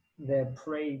their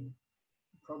prey,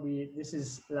 probably, this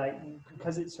is like,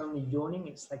 because it's only yawning,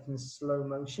 it's like in slow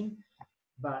motion.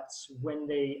 But when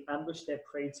they ambush their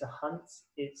prey to hunt,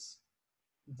 it's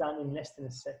done in less than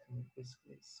a second. It's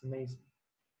amazing.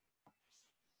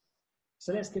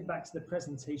 So let's get back to the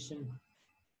presentation.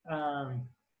 Let's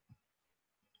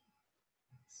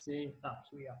see,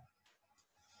 here we are.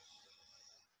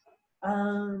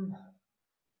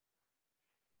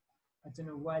 I don't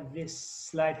know why this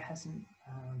slide hasn't,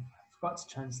 I forgot to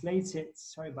translate it.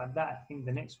 Sorry about that. I think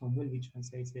the next one will be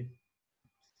translated.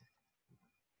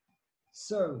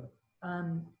 So,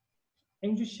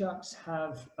 angel sharks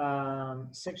have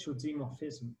sexual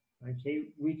dimorphism, okay?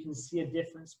 We can see a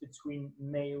difference between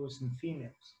males and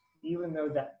females, even though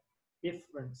that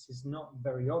difference is not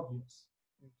very obvious,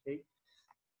 okay?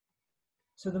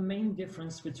 So the main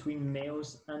difference between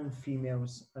males and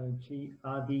females, okay,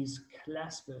 are these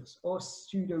claspers or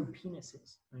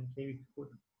pseudopenises, okay, we call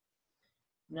them.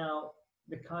 Now,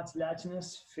 the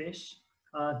cartilaginous fish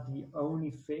are the only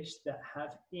fish that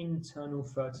have internal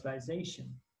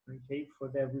fertilization, okay, for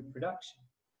their reproduction.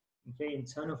 Okay,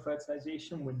 internal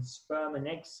fertilization when sperm and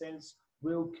egg cells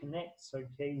will connect,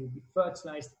 okay, will be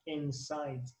fertilized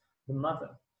inside the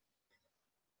mother.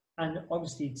 And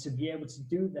obviously, to be able to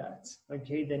do that,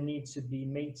 okay, there need to be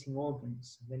mating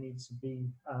organs. There need to be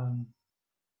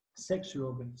sexual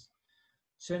organs.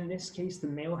 So in this case, the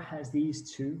male has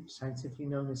these two, scientifically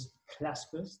known as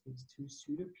claspers, these two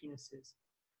pseudopenises.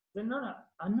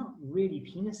 Are not really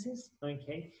penises,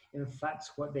 okay? In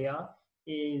fact, what they are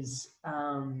is,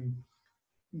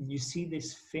 you see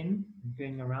this fin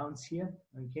going around here,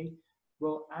 okay?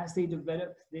 Well, as they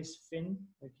develop this fin,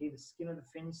 okay, the skin of the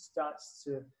fin starts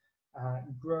to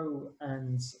grow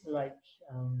and like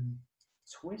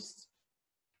twist,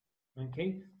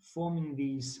 okay, forming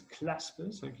these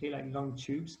claspers, okay, like long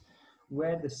tubes,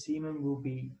 where the semen will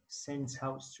be sent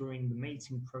out during the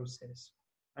mating process.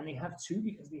 And they have two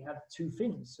because they have two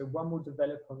fins. So one will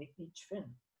develop on each fin.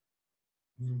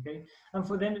 Okay, and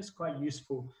for them it's quite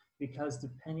useful because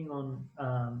depending on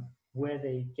where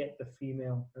they get the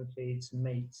female, okay, to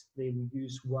mate, they will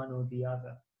use one or the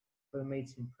other for the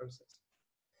mating process.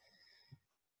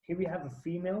 Here we have a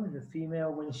female, and the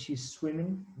female, when she's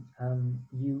swimming,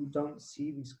 you don't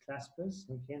see these claspers,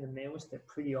 okay, and the males, they're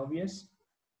pretty obvious.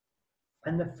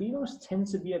 And the females tend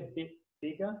to be a bit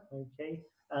bigger, okay,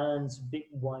 and a bit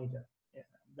wider. Yeah,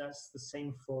 that's the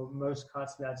same for most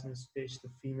cartilaginous fish. The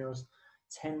females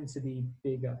tend to be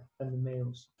bigger than the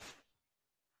males.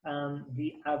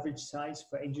 The average size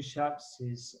for angel sharks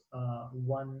is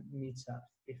 1 meter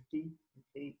 50.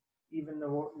 Okay, even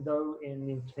though in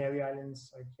the Canary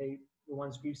Islands, okay, the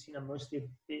ones we've seen are mostly a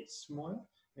bit smaller.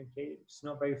 Okay, it's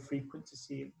not very frequent to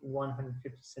see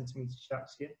 150 centimeter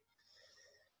sharks here.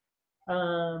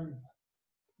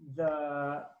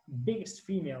 The biggest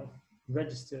female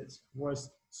registered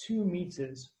was 2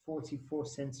 meters 44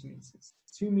 centimeters.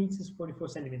 2 meters 44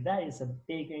 centimeters. That is a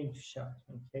big angel shark.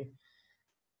 Okay,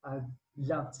 I'd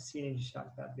love to see an angel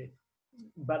shark that big,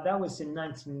 but that was in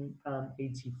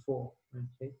 1984.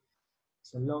 Okay,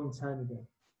 it's a long time ago.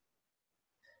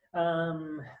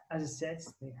 As I said,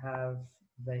 they have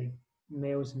the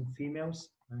males and females.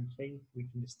 Okay, we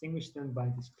can distinguish them by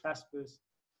these claspers.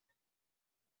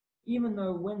 Even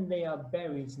though when they are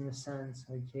buried in the sand,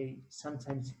 okay,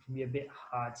 sometimes it can be a bit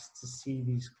hard to see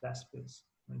these claspers.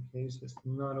 Okay, so it's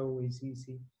not always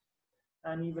easy.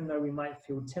 And even though we might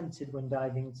feel tempted when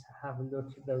diving to have a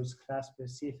look at those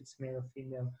claspers, see if it's male or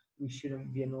female, we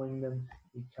shouldn't be annoying them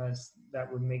because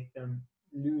that would make them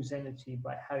lose energy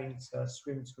by having to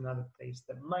swim to another place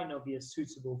that might not be as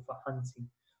suitable for hunting.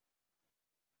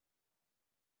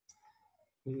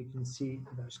 Here you can see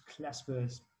those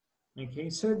claspers. Okay,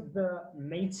 so the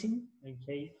mating,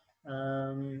 okay,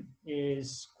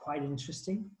 is quite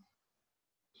interesting.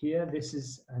 Here, this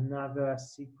is another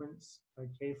sequence,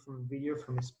 okay, from a video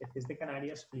from Especies de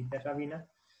Canarias, Felipe Ravina.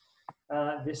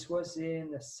 This was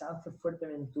in the south of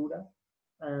Fuerteventura,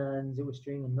 and it was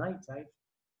during a night dive.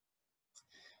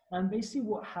 And basically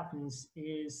what happens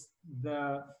is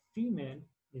the female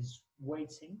is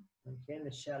waiting, okay, in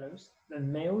the shallows. The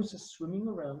males are swimming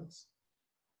around.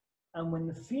 And when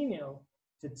the female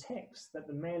detects that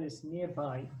the male is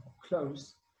nearby or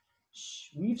close,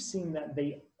 we've seen that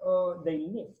they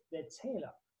lift their tail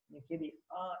up. Okay, they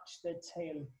arch their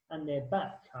tail and their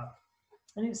back up.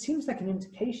 And it seems like an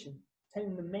indication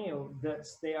telling the male that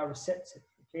they are receptive,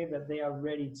 okay, that they are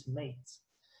ready to mate.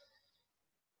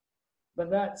 But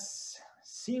that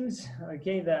seems,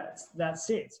 okay, that's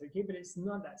it, okay, but it's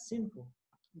not that simple.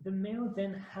 The male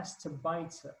then has to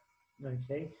bite her,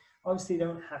 okay? Obviously, they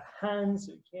don't have hands,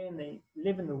 okay, and they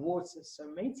live in the water, so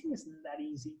mating isn't that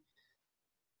easy.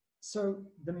 So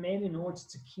the male, in order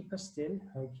to keep her still,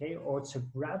 okay, or to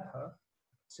grab her,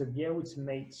 to be able to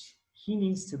mate, he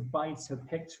needs to bite her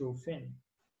pectoral fin.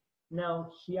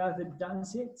 Now, he either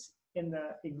does it in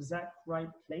the exact right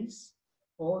place,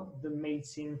 or the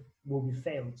mating will be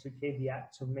failed, okay? The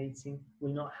act of mating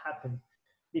will not happen.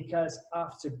 Because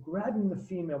after grabbing the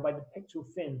female by the pectoral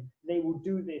fin, they will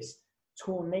do this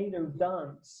tornado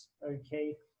dance,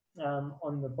 okay,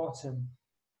 on the bottom,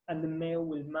 and the male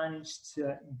will manage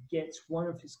to get one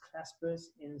of his claspers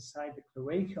inside the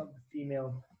cloaca of the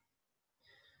female.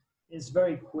 It's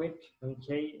very quick,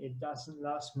 okay, it doesn't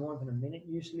last more than a minute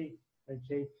usually,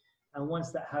 okay, and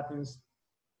once that happens,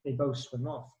 they both swim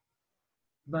off.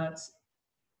 But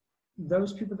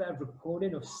those people that have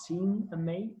recorded or seen a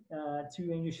mate,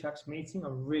 two angel sharks mating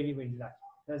are really, really lucky,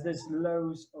 because there's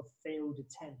loads of failed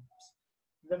attempts.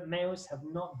 The males have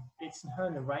not bitten her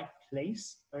in the right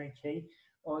place, okay,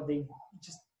 or they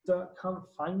just can't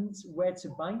find where to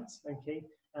bite, okay,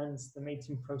 and the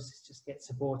mating process just gets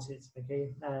aborted, okay,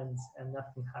 and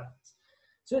nothing happens.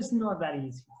 So it's not that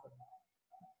easy for them.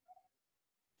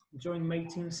 During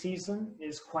mating season,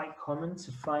 it's quite common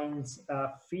to find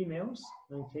females,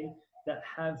 okay, that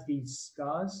have these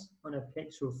scars on their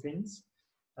pectoral fins.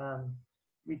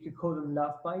 We could call them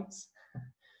love bites.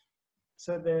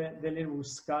 So the little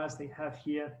scars they have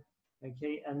here,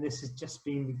 okay, and this has just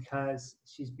been because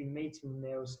she's been mating with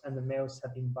males and the males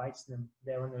have been biting them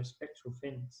there on those pectoral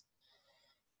fins.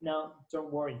 Now,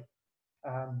 don't worry,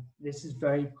 this is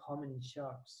very common in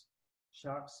sharks.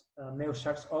 Male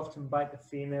sharks often bite the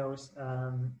females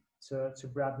to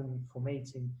grab them for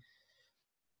mating.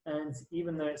 And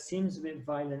even though it seems a bit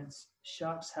violent,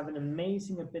 sharks have an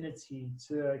amazing ability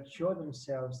to cure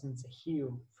themselves and to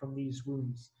heal from these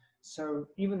wounds. So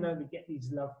even though they get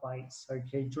these love bites,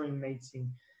 okay, during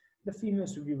mating, the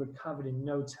females will be recovered in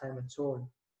no time at all.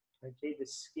 Okay, the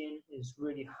skin is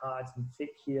really hard and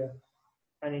thick here,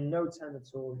 and in no time at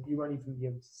all, you won't even be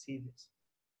able to see this.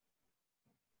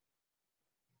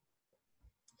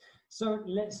 So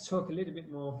let's talk a little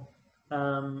bit more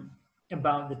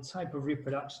about the type of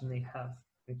reproduction they have.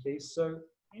 Okay, so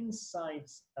inside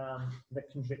the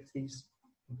chondrichthyes,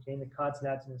 okay, in the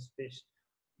cartilaginous fish,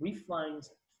 we find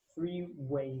three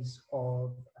ways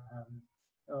of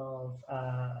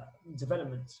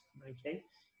development. Okay,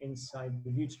 inside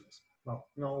the uterus. Well,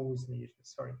 not always in the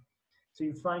uterus. Sorry. So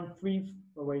you find three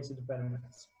ways of development: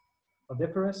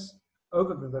 oviparous,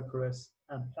 ovoviviparous,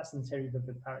 and placentary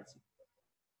viviparity.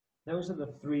 Those are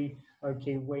the three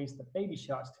ways that baby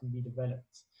sharks can be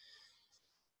developed.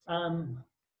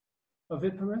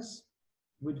 Oviparous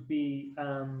would be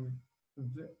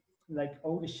like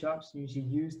older sharks usually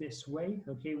use this way,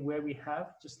 okay, where we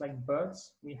have, just like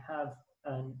birds, we have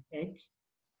an egg,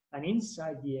 and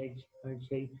inside the egg,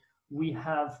 okay, we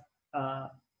have a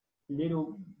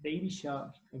little baby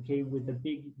shark, okay, with a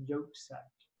big yolk sac,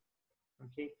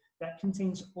 okay, that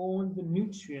contains all the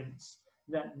nutrients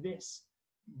that this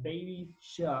baby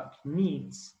shark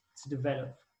needs to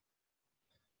develop.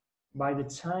 By the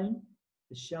time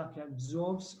the shark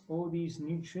absorbs all these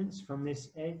nutrients from this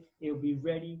egg, it'll be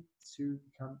ready to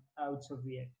come out of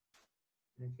the egg,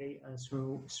 okay, and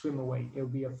swim away. It'll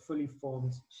be a fully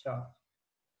formed shark.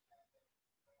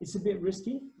 It's a bit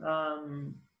risky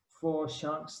for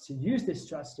sharks to use this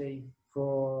strategy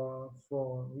for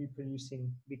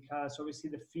reproducing, because obviously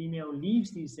the female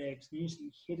leaves these eggs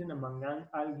usually hidden among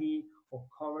algae or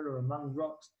coral or among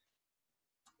rocks,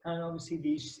 and obviously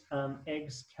these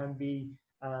eggs can be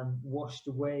washed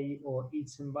away or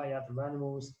eaten by other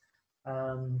animals,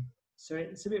 so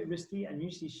it's a bit risky, and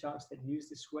usually sharks that use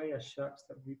this way are sharks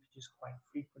that reproduce quite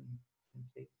frequently,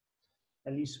 okay,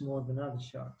 at least more than other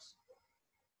sharks.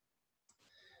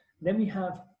 Then we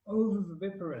have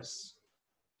ovoviviparous.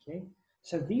 Okay,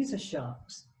 so these are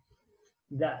sharks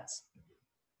that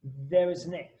there is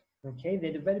an egg. Okay,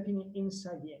 they're developing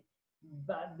inside the egg,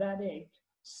 but that egg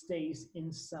stays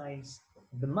inside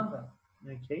the mother.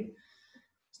 Okay,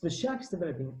 so the shark is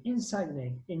developing inside an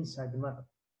egg, inside the mother.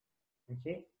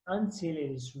 Okay, until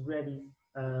it is ready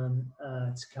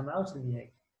to come out of the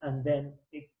egg, and then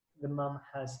the mom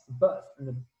has birth, and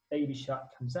the baby shark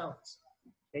comes out.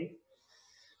 Okay.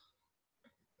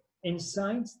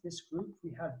 Inside this group,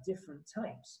 we have different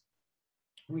types.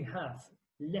 We have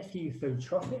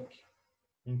lethiothotrophic,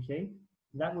 okay,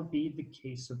 that would be the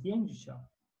case of the angel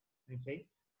shark, okay,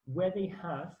 where they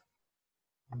have,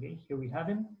 okay, here we have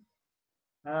him,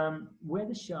 where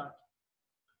the shark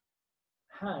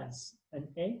has an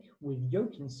egg with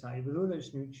yolk inside, with all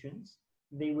those nutrients,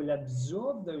 they will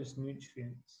absorb those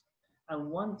nutrients, and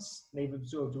once they've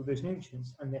absorbed all those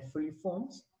nutrients and they're fully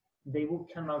formed, they will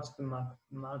come out of the mother.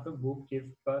 The mother will give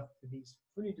birth to these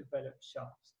fully developed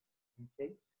sharks,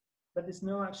 okay? But there's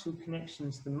no actual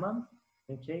connection to the mum,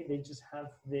 okay? They just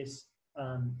have this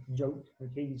yolk,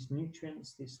 okay? These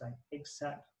nutrients, this like egg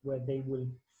sac, where they will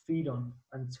feed on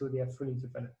until they are fully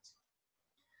developed.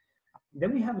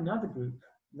 Then we have another group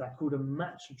that called a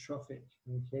matotrophic,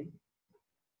 okay,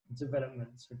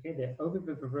 development, okay? They're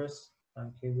ovoviviparous,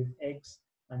 okay, with eggs,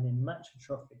 and then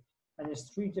matotrophic. And there's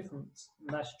three different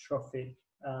matotrophic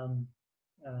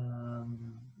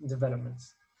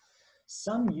developments.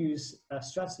 Some use a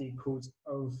strategy called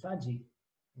oophagy.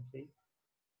 Okay,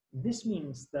 this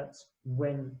means that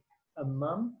when a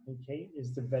mum, okay,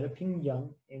 is developing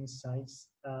young inside,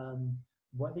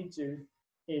 what they do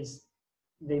is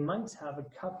they might have a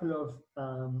couple of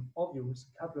ovules,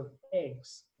 a couple of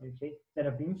eggs, okay, that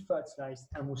have been fertilized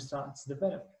and will start to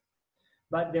develop.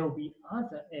 But there will be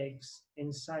other eggs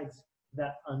inside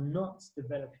that are not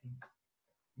developing.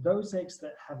 Those eggs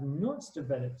that have not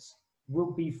developed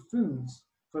will be foods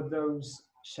for those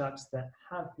sharks that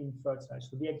have been fertilized,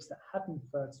 so the eggs that have been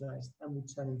fertilized and will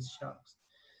turn into sharks.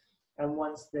 And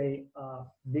once they are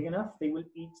big enough, they will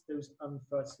eat those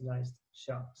unfertilized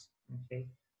sharks, okay?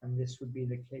 And this would be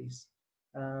the case.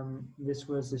 This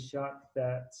was a shark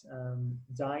that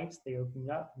died. They opened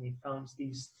up and they found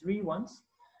these three ones,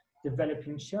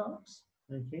 developing sharks,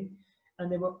 okay?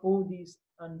 And there were all these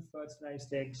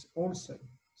unfertilized eggs also.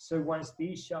 So once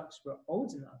these sharks were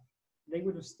old enough, they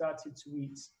would have started to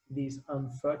eat these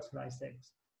unfertilized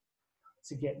eggs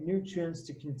to get nutrients,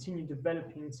 to continue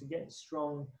developing, to get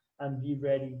strong and be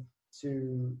ready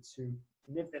to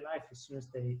live their life as soon as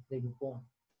they were born.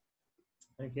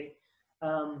 Okay,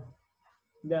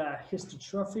 the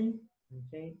histotrophy,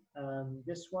 okay,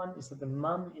 this one is that the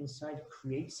mum inside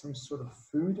creates some sort of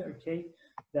food, okay,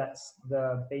 that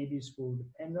the babies will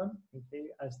depend on, okay,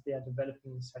 as they are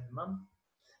developing inside the mum.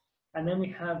 And then we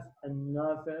have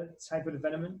another type of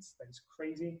development that is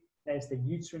crazy. There's the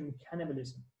uterine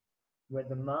cannibalism, where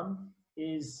the mum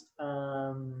is,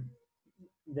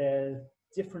 there are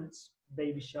different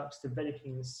baby sharks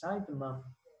developing inside the mum,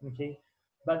 okay?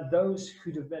 But those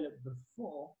who develop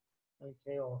before,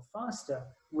 okay, or faster,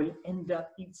 will end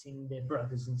up eating their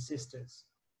brothers and sisters,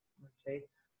 okay?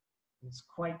 It's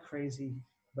quite crazy,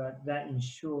 but that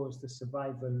ensures the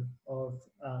survival of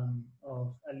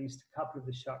at least a couple of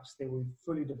the sharks. They will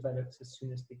fully develop as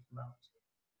soon as they come out.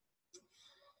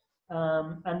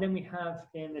 And then we have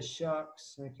in the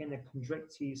sharks, okay, the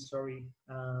chondrichthyes, sorry,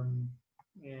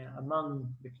 yeah,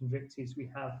 among the chondrichthyes, we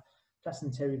have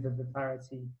placentary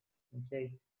viviparity,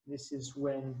 okay? This is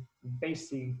when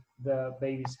basically the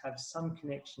babies have some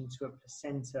connection to a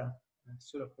placenta, a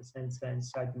sort of placenta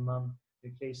inside the mum,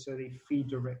 okay? So they feed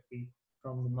directly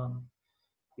from the mum.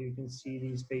 Here you can see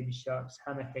these baby sharks,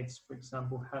 hammerheads, for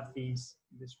example, have this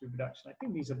reproduction. I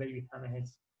think these are baby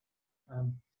hammerheads.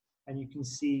 And you can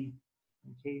see,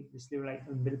 okay, this little like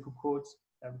umbilical cords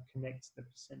that would connect to the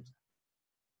placenta.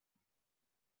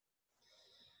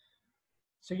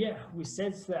 So yeah, we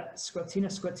said that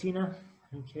Squatina,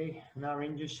 okay, and our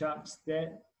angel sharks,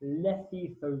 they're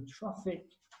lethithotrophic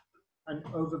and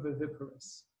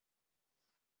ovoviviparous.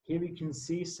 Here we can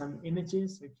see some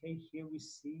images, okay, here we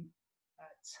see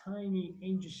a tiny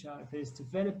angel shark that is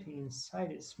developing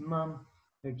inside its mum,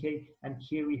 okay, and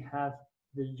here we have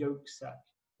the yolk sac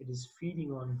it is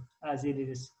feeding on as it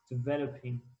is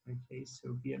developing, okay,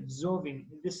 so be absorbing,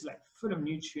 this is like full of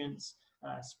nutrients,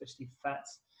 especially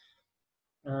fats,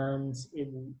 and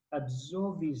it will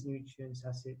absorb these nutrients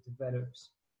as it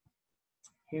develops.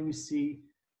 Here we see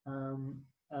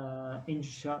angel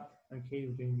shark, okay,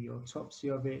 we're doing the autopsy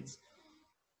of it,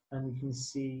 and we can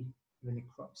see the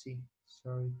necropsy,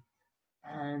 sorry,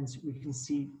 and we can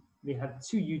see they have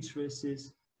two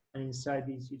uteruses, and inside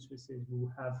these uteruses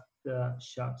we'll have the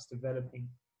sharks developing.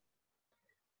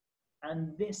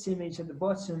 And this image at the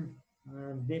bottom,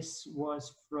 this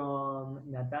was from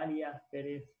Natalia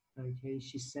Perez. Okay,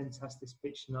 she sent us this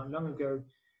picture not long ago.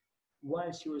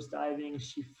 While she was diving,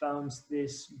 she found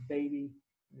this baby.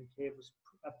 Okay, it was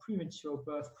a premature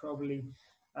birth probably,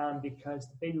 because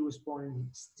the baby was born and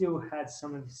still had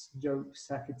some of this yolk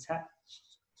sac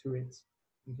attached to it.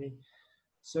 Okay,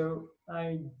 so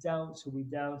I doubt, or we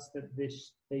doubt, that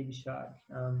this baby shark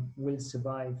will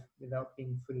survive without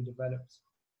being fully developed,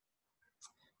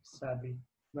 sadly.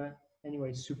 But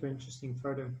anyway, super interesting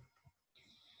photo.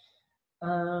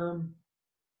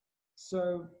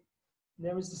 So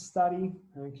there was a study,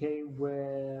 okay,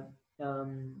 where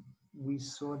we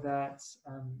saw that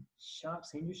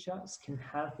sharks, angel sharks, can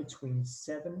have between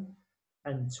 7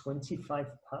 and 25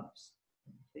 pups,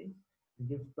 okay, and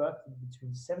give birth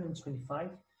between 7 and 25.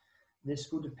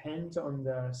 This will depend on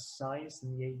the size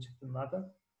and the age of the mother.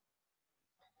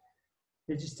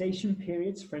 The gestation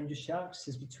periods for angel sharks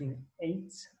is between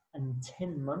 8 and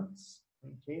 10 months,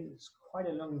 okay, it's quite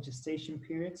a long gestation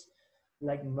period.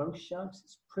 Like most sharks,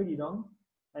 it's pretty long,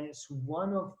 and it's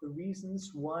one of the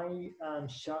reasons why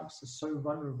sharks are so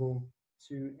vulnerable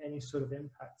to any sort of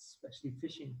impacts, especially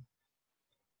fishing.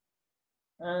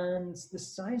 And the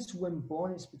size when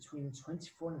born is between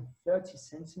 24 and 30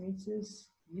 centimeters,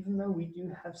 even though we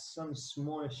do have some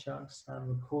smaller sharks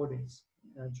recorded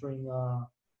during our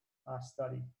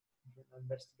study, our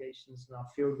investigations and our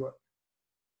fieldwork.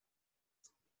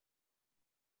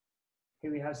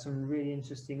 Here we have some really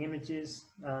interesting images.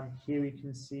 Here we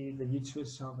can see the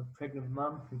uterus of a pregnant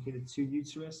mum, okay, the two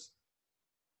uterus.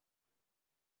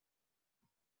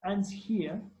 And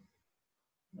here,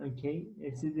 okay,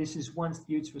 this is once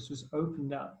the uterus was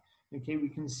opened up, okay, we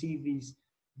can see these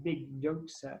big yolk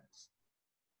sacs.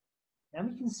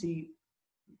 And we can see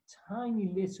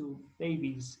tiny little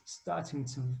babies starting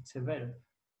to develop.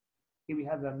 Here we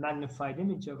have a magnified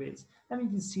image of it, and we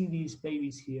can see these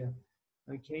babies here,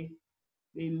 okay?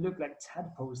 They look like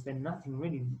tadpoles, they're nothing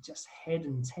really, just head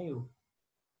and tail.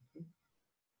 Okay?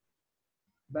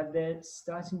 But they're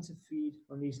starting to feed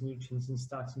on these nutrients and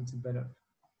starting to develop.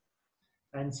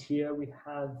 And here we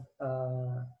have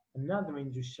another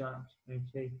angel shark,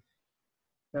 okay,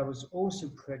 that was also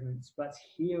pregnant, but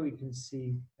here we can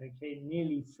see, okay,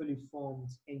 nearly fully formed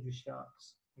angel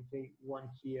sharks, okay, one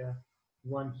here,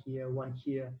 one here, one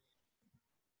here.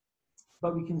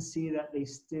 But we can see that they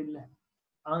still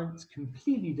aren't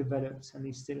completely developed, and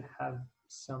they still have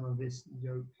some of this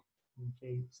yolk,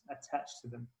 okay, attached to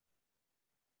them.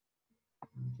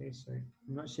 Okay, so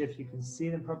I'm not sure if you can see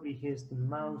them properly. Here's the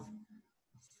mouth,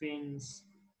 fins,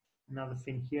 another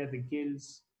fin here, the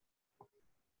gills.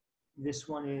 This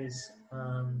one is,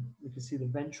 we can see the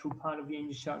ventral part of the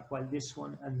angel shark, while this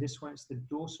one and this one is the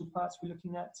dorsal parts we're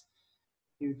looking at.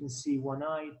 Here you can see one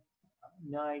eye,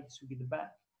 this would be the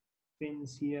back,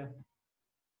 fins here,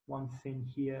 one fin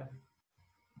here,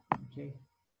 okay.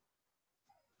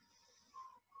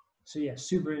 So yeah,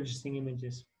 super interesting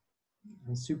images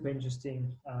and super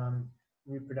interesting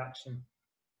reproduction,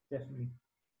 definitely.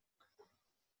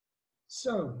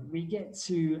 So we get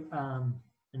to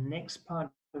the next part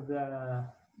of the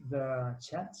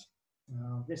chat,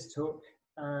 this talk,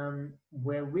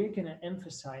 where we're going to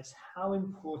emphasize how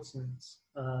important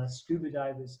scuba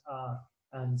divers are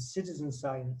and citizen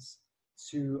science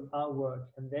to our work,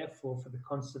 and therefore for the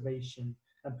conservation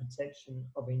and protection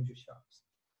of angel sharks.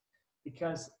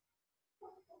 Because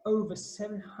over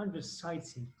 700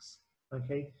 sightings,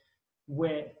 okay,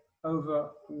 where over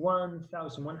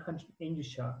 1,100 angel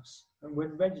sharks were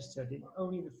registered in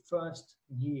only the first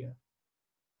year,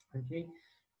 okay.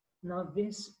 Now,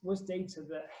 this was data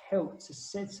that helped to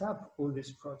set up all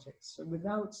this project. So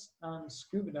without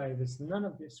scuba divers, none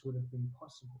of this would have been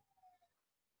possible.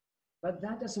 But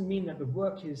that doesn't mean that the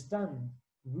work is done.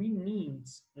 We need,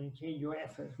 okay, your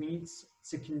effort. We need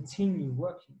to continue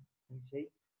working, okay?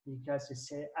 Because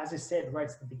as I said right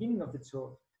at the beginning of the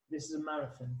talk, this is a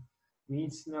marathon. We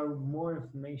need to know more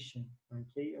information,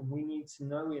 okay? And we need to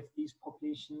know if these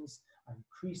populations are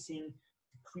increasing,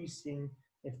 decreasing,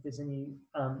 if there's any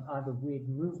other weird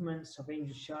movements of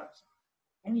angel sharks,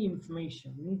 any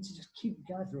information. We need to just keep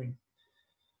gathering.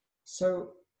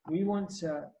 So we want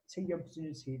to take the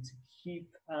opportunity to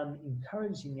keep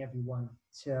encouraging everyone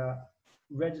to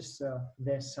register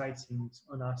their sightings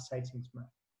on our sightings map.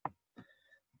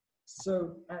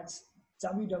 So at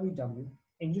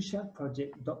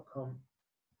www.angelsharkproject.com,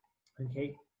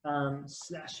 okay,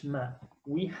 /map,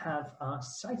 we have our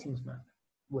sightings map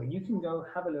where you can go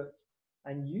have a look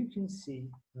and you can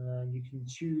see, you can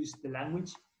choose the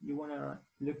language you want to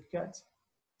look at.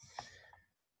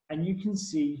 And you can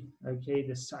see, okay,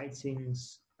 the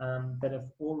sightings that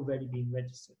have already been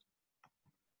registered.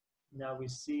 Now we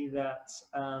see that,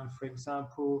 for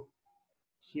example,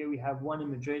 here we have one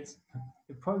in Madrid.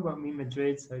 It probably won't mean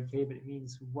Madrid, okay, but it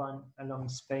means one along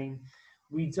Spain.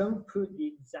 We don't put the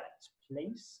exact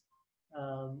place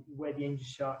where the angel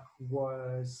shark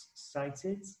was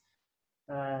sighted,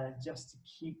 just to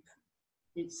keep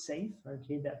it safe,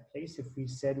 okay, that place. If we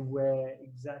said where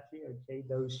exactly, okay,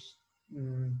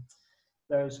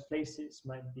 those places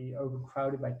might be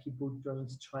overcrowded by people going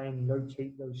to try and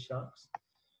locate those sharks.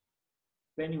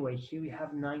 But anyway, here we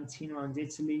have 19 around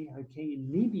Italy. Okay,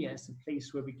 Libya is the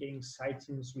place where we're getting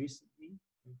sightings recently.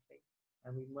 Okay,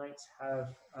 and we might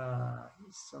have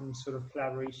some sort of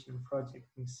collaboration project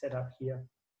being set up here.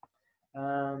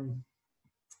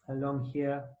 Along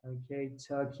here, okay,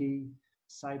 Turkey,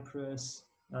 Cyprus,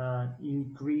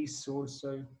 Greece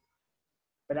also.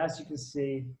 But as you can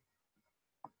see,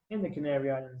 in the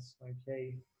Canary Islands,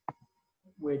 okay,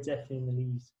 we're definitely in the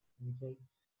lead, okay.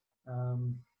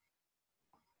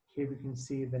 Here we can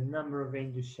see the number of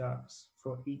angel sharks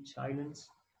for each island.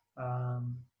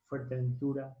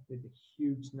 Fuerteventura with a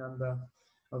huge number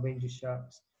of angel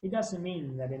sharks. It doesn't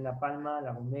mean that in La Palma,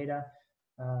 La Gomera,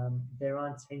 there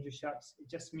aren't angel sharks. It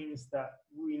just means that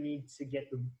we need to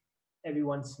get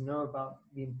everyone to know about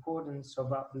the importance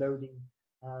of uploading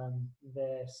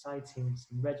their sightings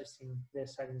and registering their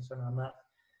sightings on our map.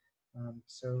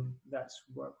 So that's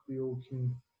what we all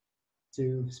can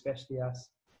do, especially us,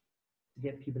 to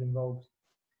get people involved.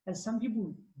 And some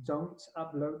people don't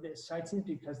upload their sightings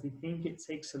because they think it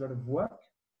takes a lot of work,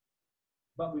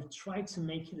 but we've tried to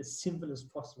make it as simple as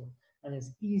possible and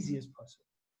as easy as possible,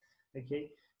 okay?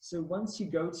 So once you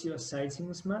go to your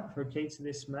sightings map, okay, to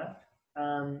this map,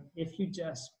 if you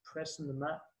just press on the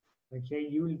map, okay,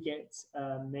 you will get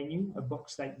a menu, a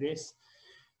box like this,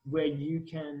 where you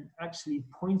can actually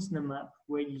point on the map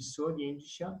where you saw the angel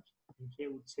shark. Okay,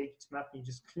 we'll take you to the map and you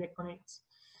just click on it.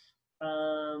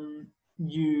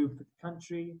 You put the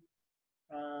country,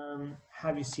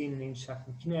 have you seen an angel shark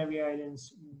in the Canary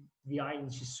Islands, the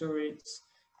islands you saw it,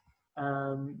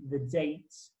 the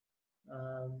date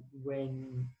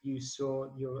when you saw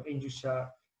your angel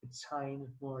shark, the time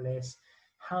more or less,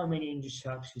 how many angel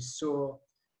sharks you saw,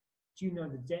 do you know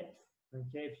the depth?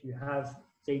 Okay, if you have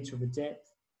data of the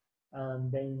depth,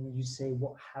 then you say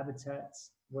what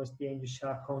habitats was the angel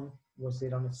shark on. Was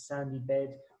it on a sandy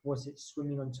bed? Was it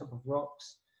swimming on top of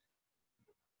rocks?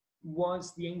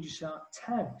 Was the angel shark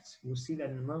tagged? We'll see that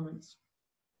in a moment.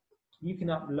 You can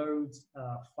upload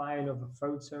a file of a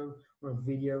photo or a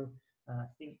video,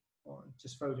 or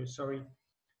just photo, sorry.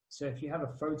 So if you have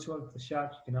a photo of the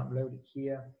shark, you can upload it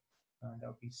here. That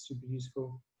would be super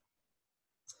useful.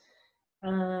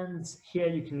 And here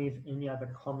you can leave any other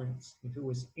comments. If it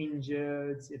was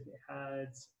injured, if it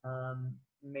had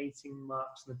mating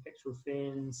marks on the pectoral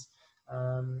fins,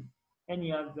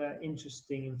 any other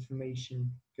interesting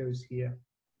information goes here.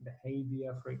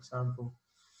 Behavior, for example.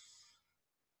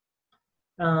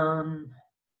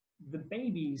 The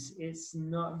babies, it's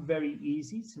not very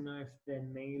easy to know if they're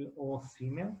male or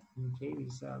female. Okay,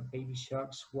 these are baby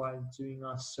sharks while doing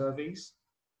our surveys,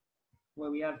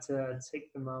 where we have to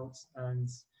take them out and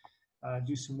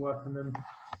do some work on them.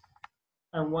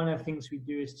 And one of the things we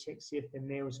do is check, see if they're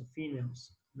males or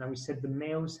females. Now, we said the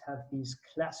males have these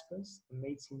claspers, the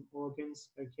mating organs,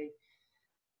 okay?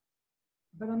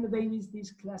 But on the babies,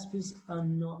 these claspers are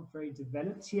not very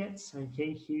developed yet,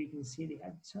 okay? Here you can see they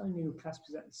have tiny little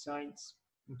claspers at the sides,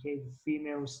 okay? The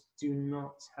females do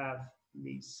not have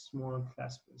these smaller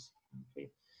claspers, okay?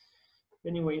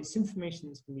 Anyway, it's information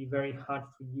that's going to be very hard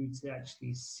for you to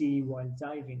actually see while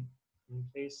diving,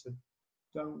 okay? So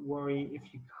don't worry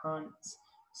if you can't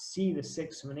see the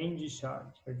sex of an angel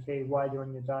shark, okay, while you're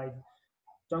on your dive.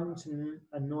 Don't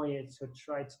annoy it or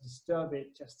try to disturb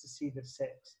it just to see the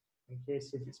sex, okay,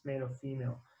 so if it's male or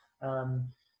female.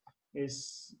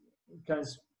 It's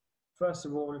because, first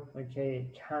of all, okay,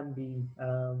 it can be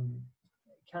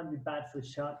bad for the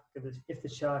shark, because if the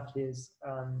shark is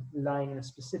lying in a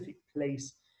specific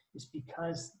place, it's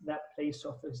because that place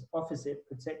offers it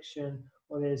protection,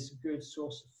 or there's a good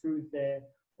source of food there,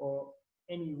 or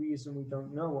any reason we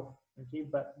don't know of, okay,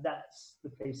 but that's the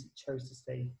place it chose to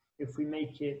stay. If we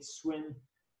make it swim,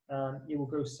 it will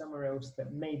go somewhere else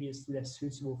that maybe is less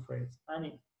suitable for it, and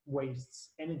it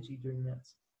wastes energy doing that.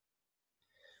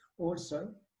 Also,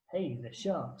 hey, they're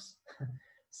sharks.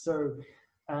 So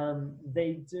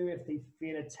they do, if they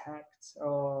feel attacked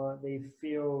or they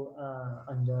feel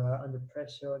under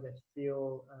pressure, they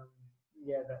feel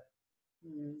that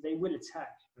they will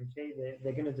attack. Okay,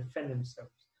 they're going to defend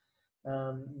themselves.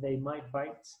 They might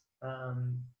bite.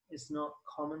 It's not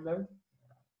common though,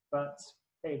 but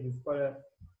hey, we've got to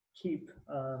keep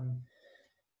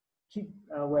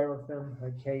aware of them.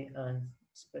 Okay, and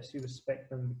especially respect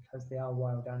them because they are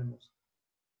wild animals.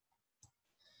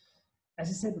 As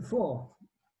I said before,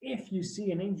 if you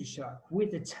see an angel shark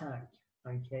with a tag,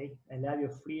 okay, Eladio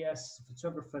Frias, a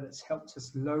photographer that's helped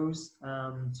us loads,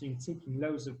 so you're taking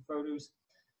loads of photos.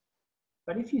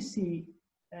 But if you see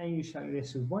an angel shark like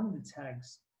this with one of the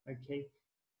tags, okay,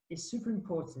 it's super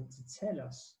important to tell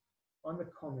us on the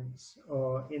comments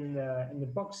or in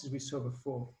the boxes we saw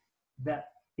before that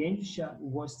the angel shark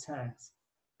was tagged.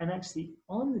 And actually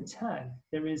on the tag,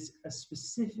 there is a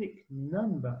specific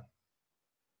number,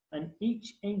 and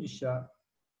each angel shark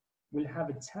will have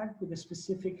a tag with a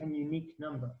specific and unique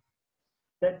number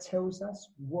that tells us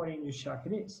what angel shark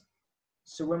it is.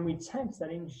 So when we tagged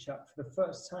that angel shark for the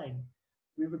first time,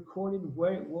 we recorded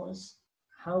where it was,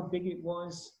 how big it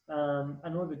was,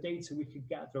 and all the data we could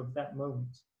gather of that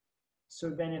moment. So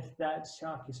then if that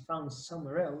shark is found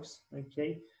somewhere else,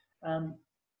 okay,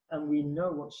 and we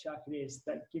know what shark it is,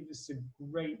 that gives us a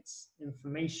great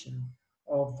information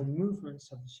of the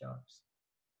movements of the sharks.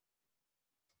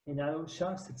 In adult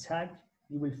sharks, the tag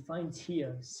you will find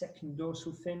here, second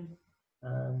dorsal fin,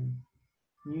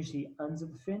 usually under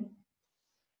the fin.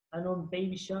 And on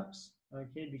baby sharks,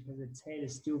 okay, because the tail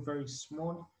is still very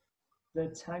small, the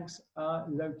tags are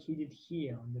located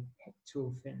here on the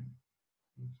pectoral fin,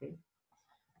 okay.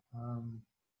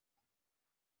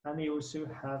 And they also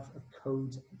have a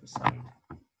code at the side.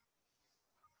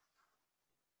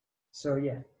 So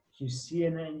yeah, if you see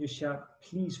an angel shark,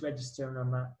 please register on our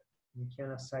map,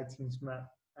 the sightings map,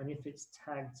 and if it's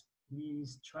tagged,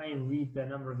 please try and read the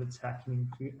number of the tag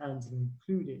and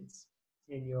include it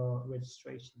in your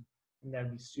registration, and that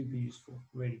would be super useful,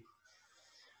 really.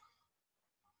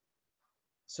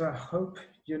 So I hope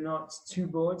you're not too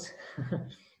bored.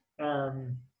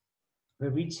 We're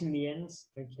reaching the end,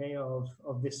 okay,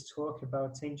 of this talk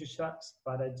about angel sharks,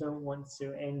 but I don't want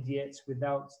to end yet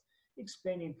without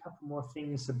explaining a couple more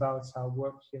things about our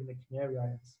work here in the Canary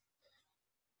Islands.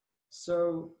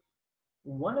 So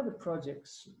one of the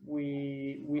projects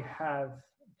we have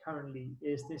currently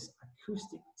is this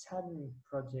acoustic tagging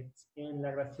project in La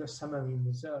Graciosa Marine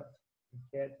Reserve.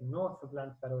 Okay, at the north of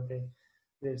Lanzarote,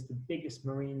 there's the biggest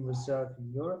marine reserve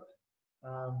in Europe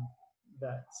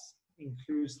that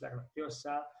includes La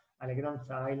Graciosa,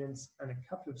 Alegranza Islands, and a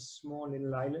couple of small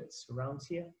little islets around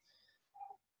here.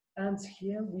 And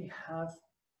here we have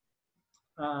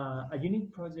a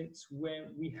unique project where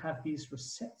we have these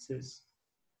receptors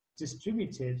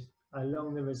distributed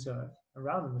along the reserve,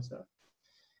 around the reserve.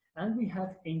 And we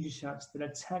have angel sharks that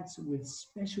are tagged with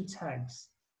special tags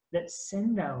that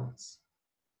send out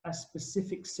a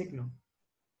specific signal.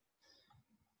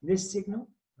 This signal,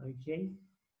 okay,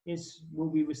 will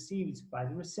be received by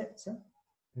the receptor,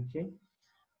 okay,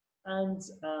 and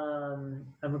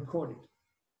recorded.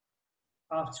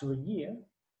 After a year,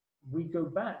 we go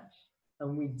back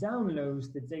and we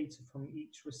download the data from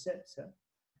each receptor,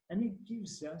 and it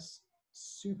gives us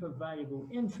super valuable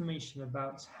information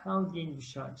about how the angel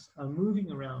sharks are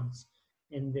moving around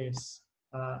in this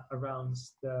around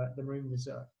the marine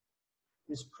reserve.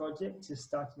 This project is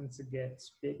starting to get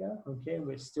bigger. Okay,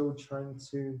 we're still trying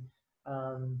to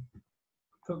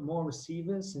put more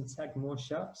receivers and tag more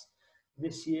sharks.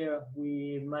 This year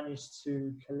we managed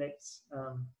to collect,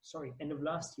 end of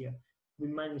last year, we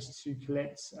managed to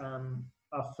collect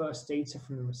our first data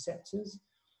from the receptors,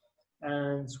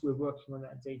 and we're working on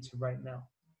that data right now.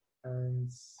 And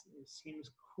it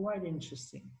seems quite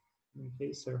interesting.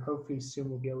 Okay, so hopefully soon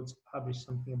we'll be able to publish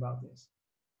something about this.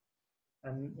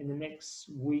 And in the next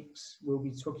weeks, we'll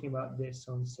be talking about this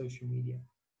on social media.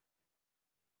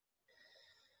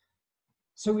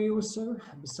 So we also,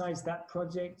 besides that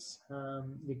project,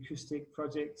 the acoustic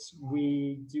project,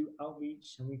 we do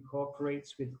outreach and we cooperate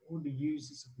with all the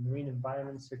users of the marine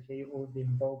environments, okay, all the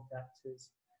involved actors.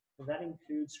 And that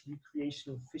includes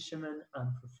recreational fishermen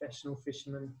and professional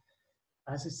fishermen.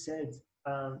 As I said,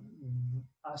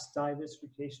 us divers,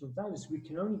 recreational divers, we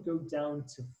can only go down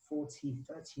to 40,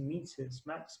 30 meters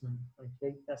maximum,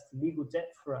 okay? That's the legal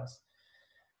depth for us.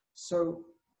 So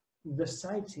the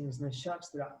sightings and the sharks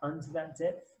that are under that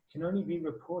depth can only be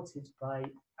reported by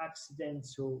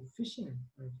accidental fishing,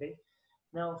 okay?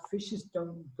 Now, fishers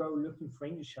don't go looking for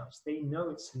angel sharks. They know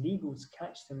it's illegal to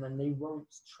catch them and they won't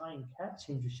try and catch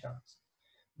angel sharks.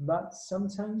 But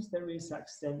sometimes there is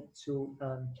accidental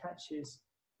catches.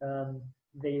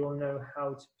 They all know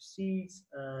how to proceed,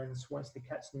 and once they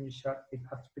catch an angel shark, they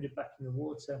have to put it back in the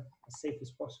water as safe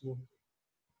as possible.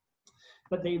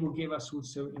 But they will give us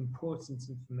also important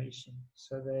information,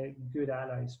 so they're good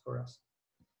allies for us.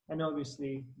 And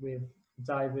obviously with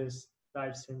divers,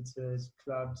 dive centers,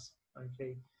 clubs,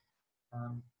 okay,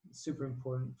 super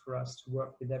important for us to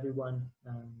work with everyone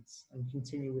and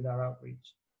continue with our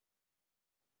outreach.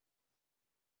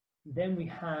 Then we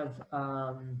have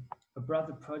a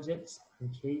brother project,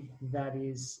 okay, that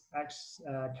is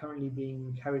currently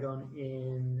being carried on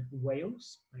in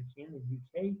Wales, okay, in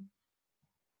the UK.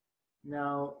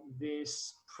 Now,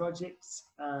 this project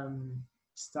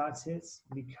started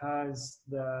because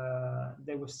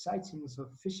there were sightings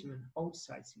of fishermen, old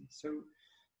sightings. So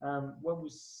what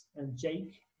was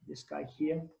Jake, this guy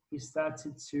here, he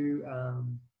started to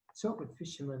talk with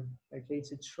fishermen, okay,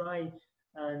 to try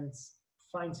and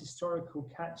find historical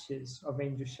catches of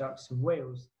angel sharks in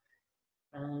Wales.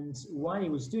 And while he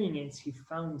was doing it, he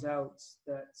found out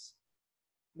that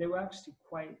they were actually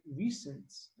quite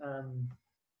recent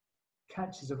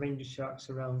catches of angel sharks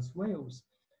around Wales,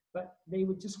 but they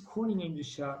were just calling angel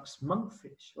sharks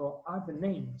monkfish or other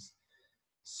names.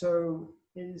 So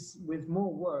with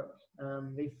more work,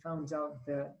 they found out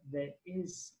that there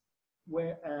is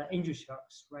angel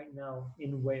sharks right now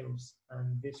in Wales,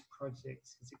 and this project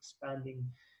is expanding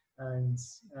and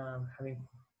having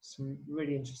some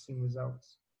really interesting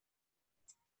results.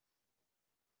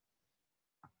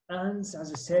 And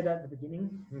as I said at the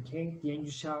beginning, okay, the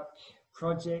angel shark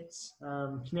project,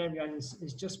 Canary Islands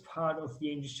is just part of the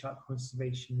angel shark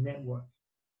conservation network.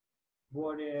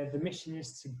 What the mission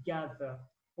is to gather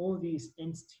all these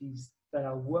entities that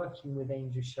are working with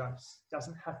angel sharks.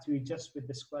 Doesn't have to be just with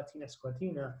the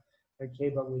Squatina, okay,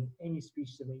 but with any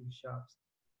species of angel sharks,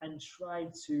 and try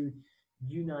to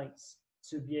unite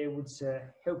to be able to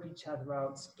help each other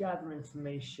out, gather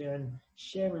information,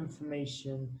 share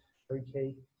information,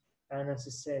 okay. And as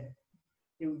I said,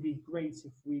 it would be great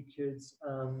if we could,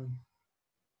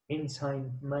 in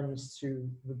time, manage to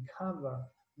recover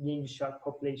the angel shark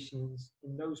populations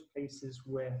in those places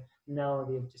where now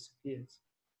they have disappeared.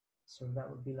 So that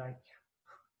would be like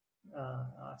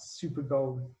a super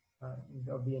goal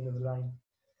of the end of the line.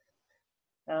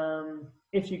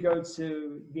 If you go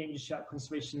to the Angel Shark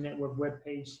Conservation Network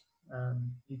webpage,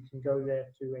 you can go there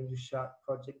through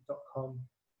angelsharkproject.com.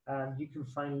 You can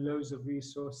find loads of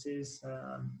resources.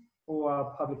 All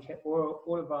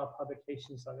of our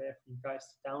publications are there for you guys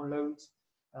to download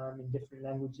in different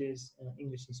languages,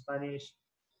 English and Spanish,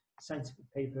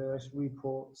 scientific papers,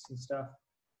 reports and stuff.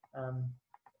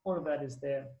 All of that is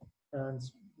there, and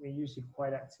we're usually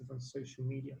quite active on social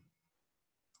media.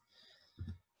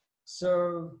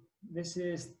 So this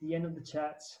is the end of the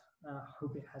chat.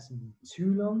 Hope it hasn't been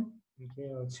too long, okay,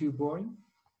 or too boring.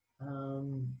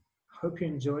 Hope you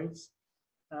enjoyed.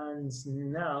 And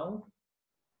now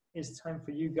it's time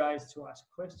for you guys to ask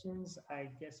questions. I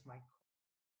guess my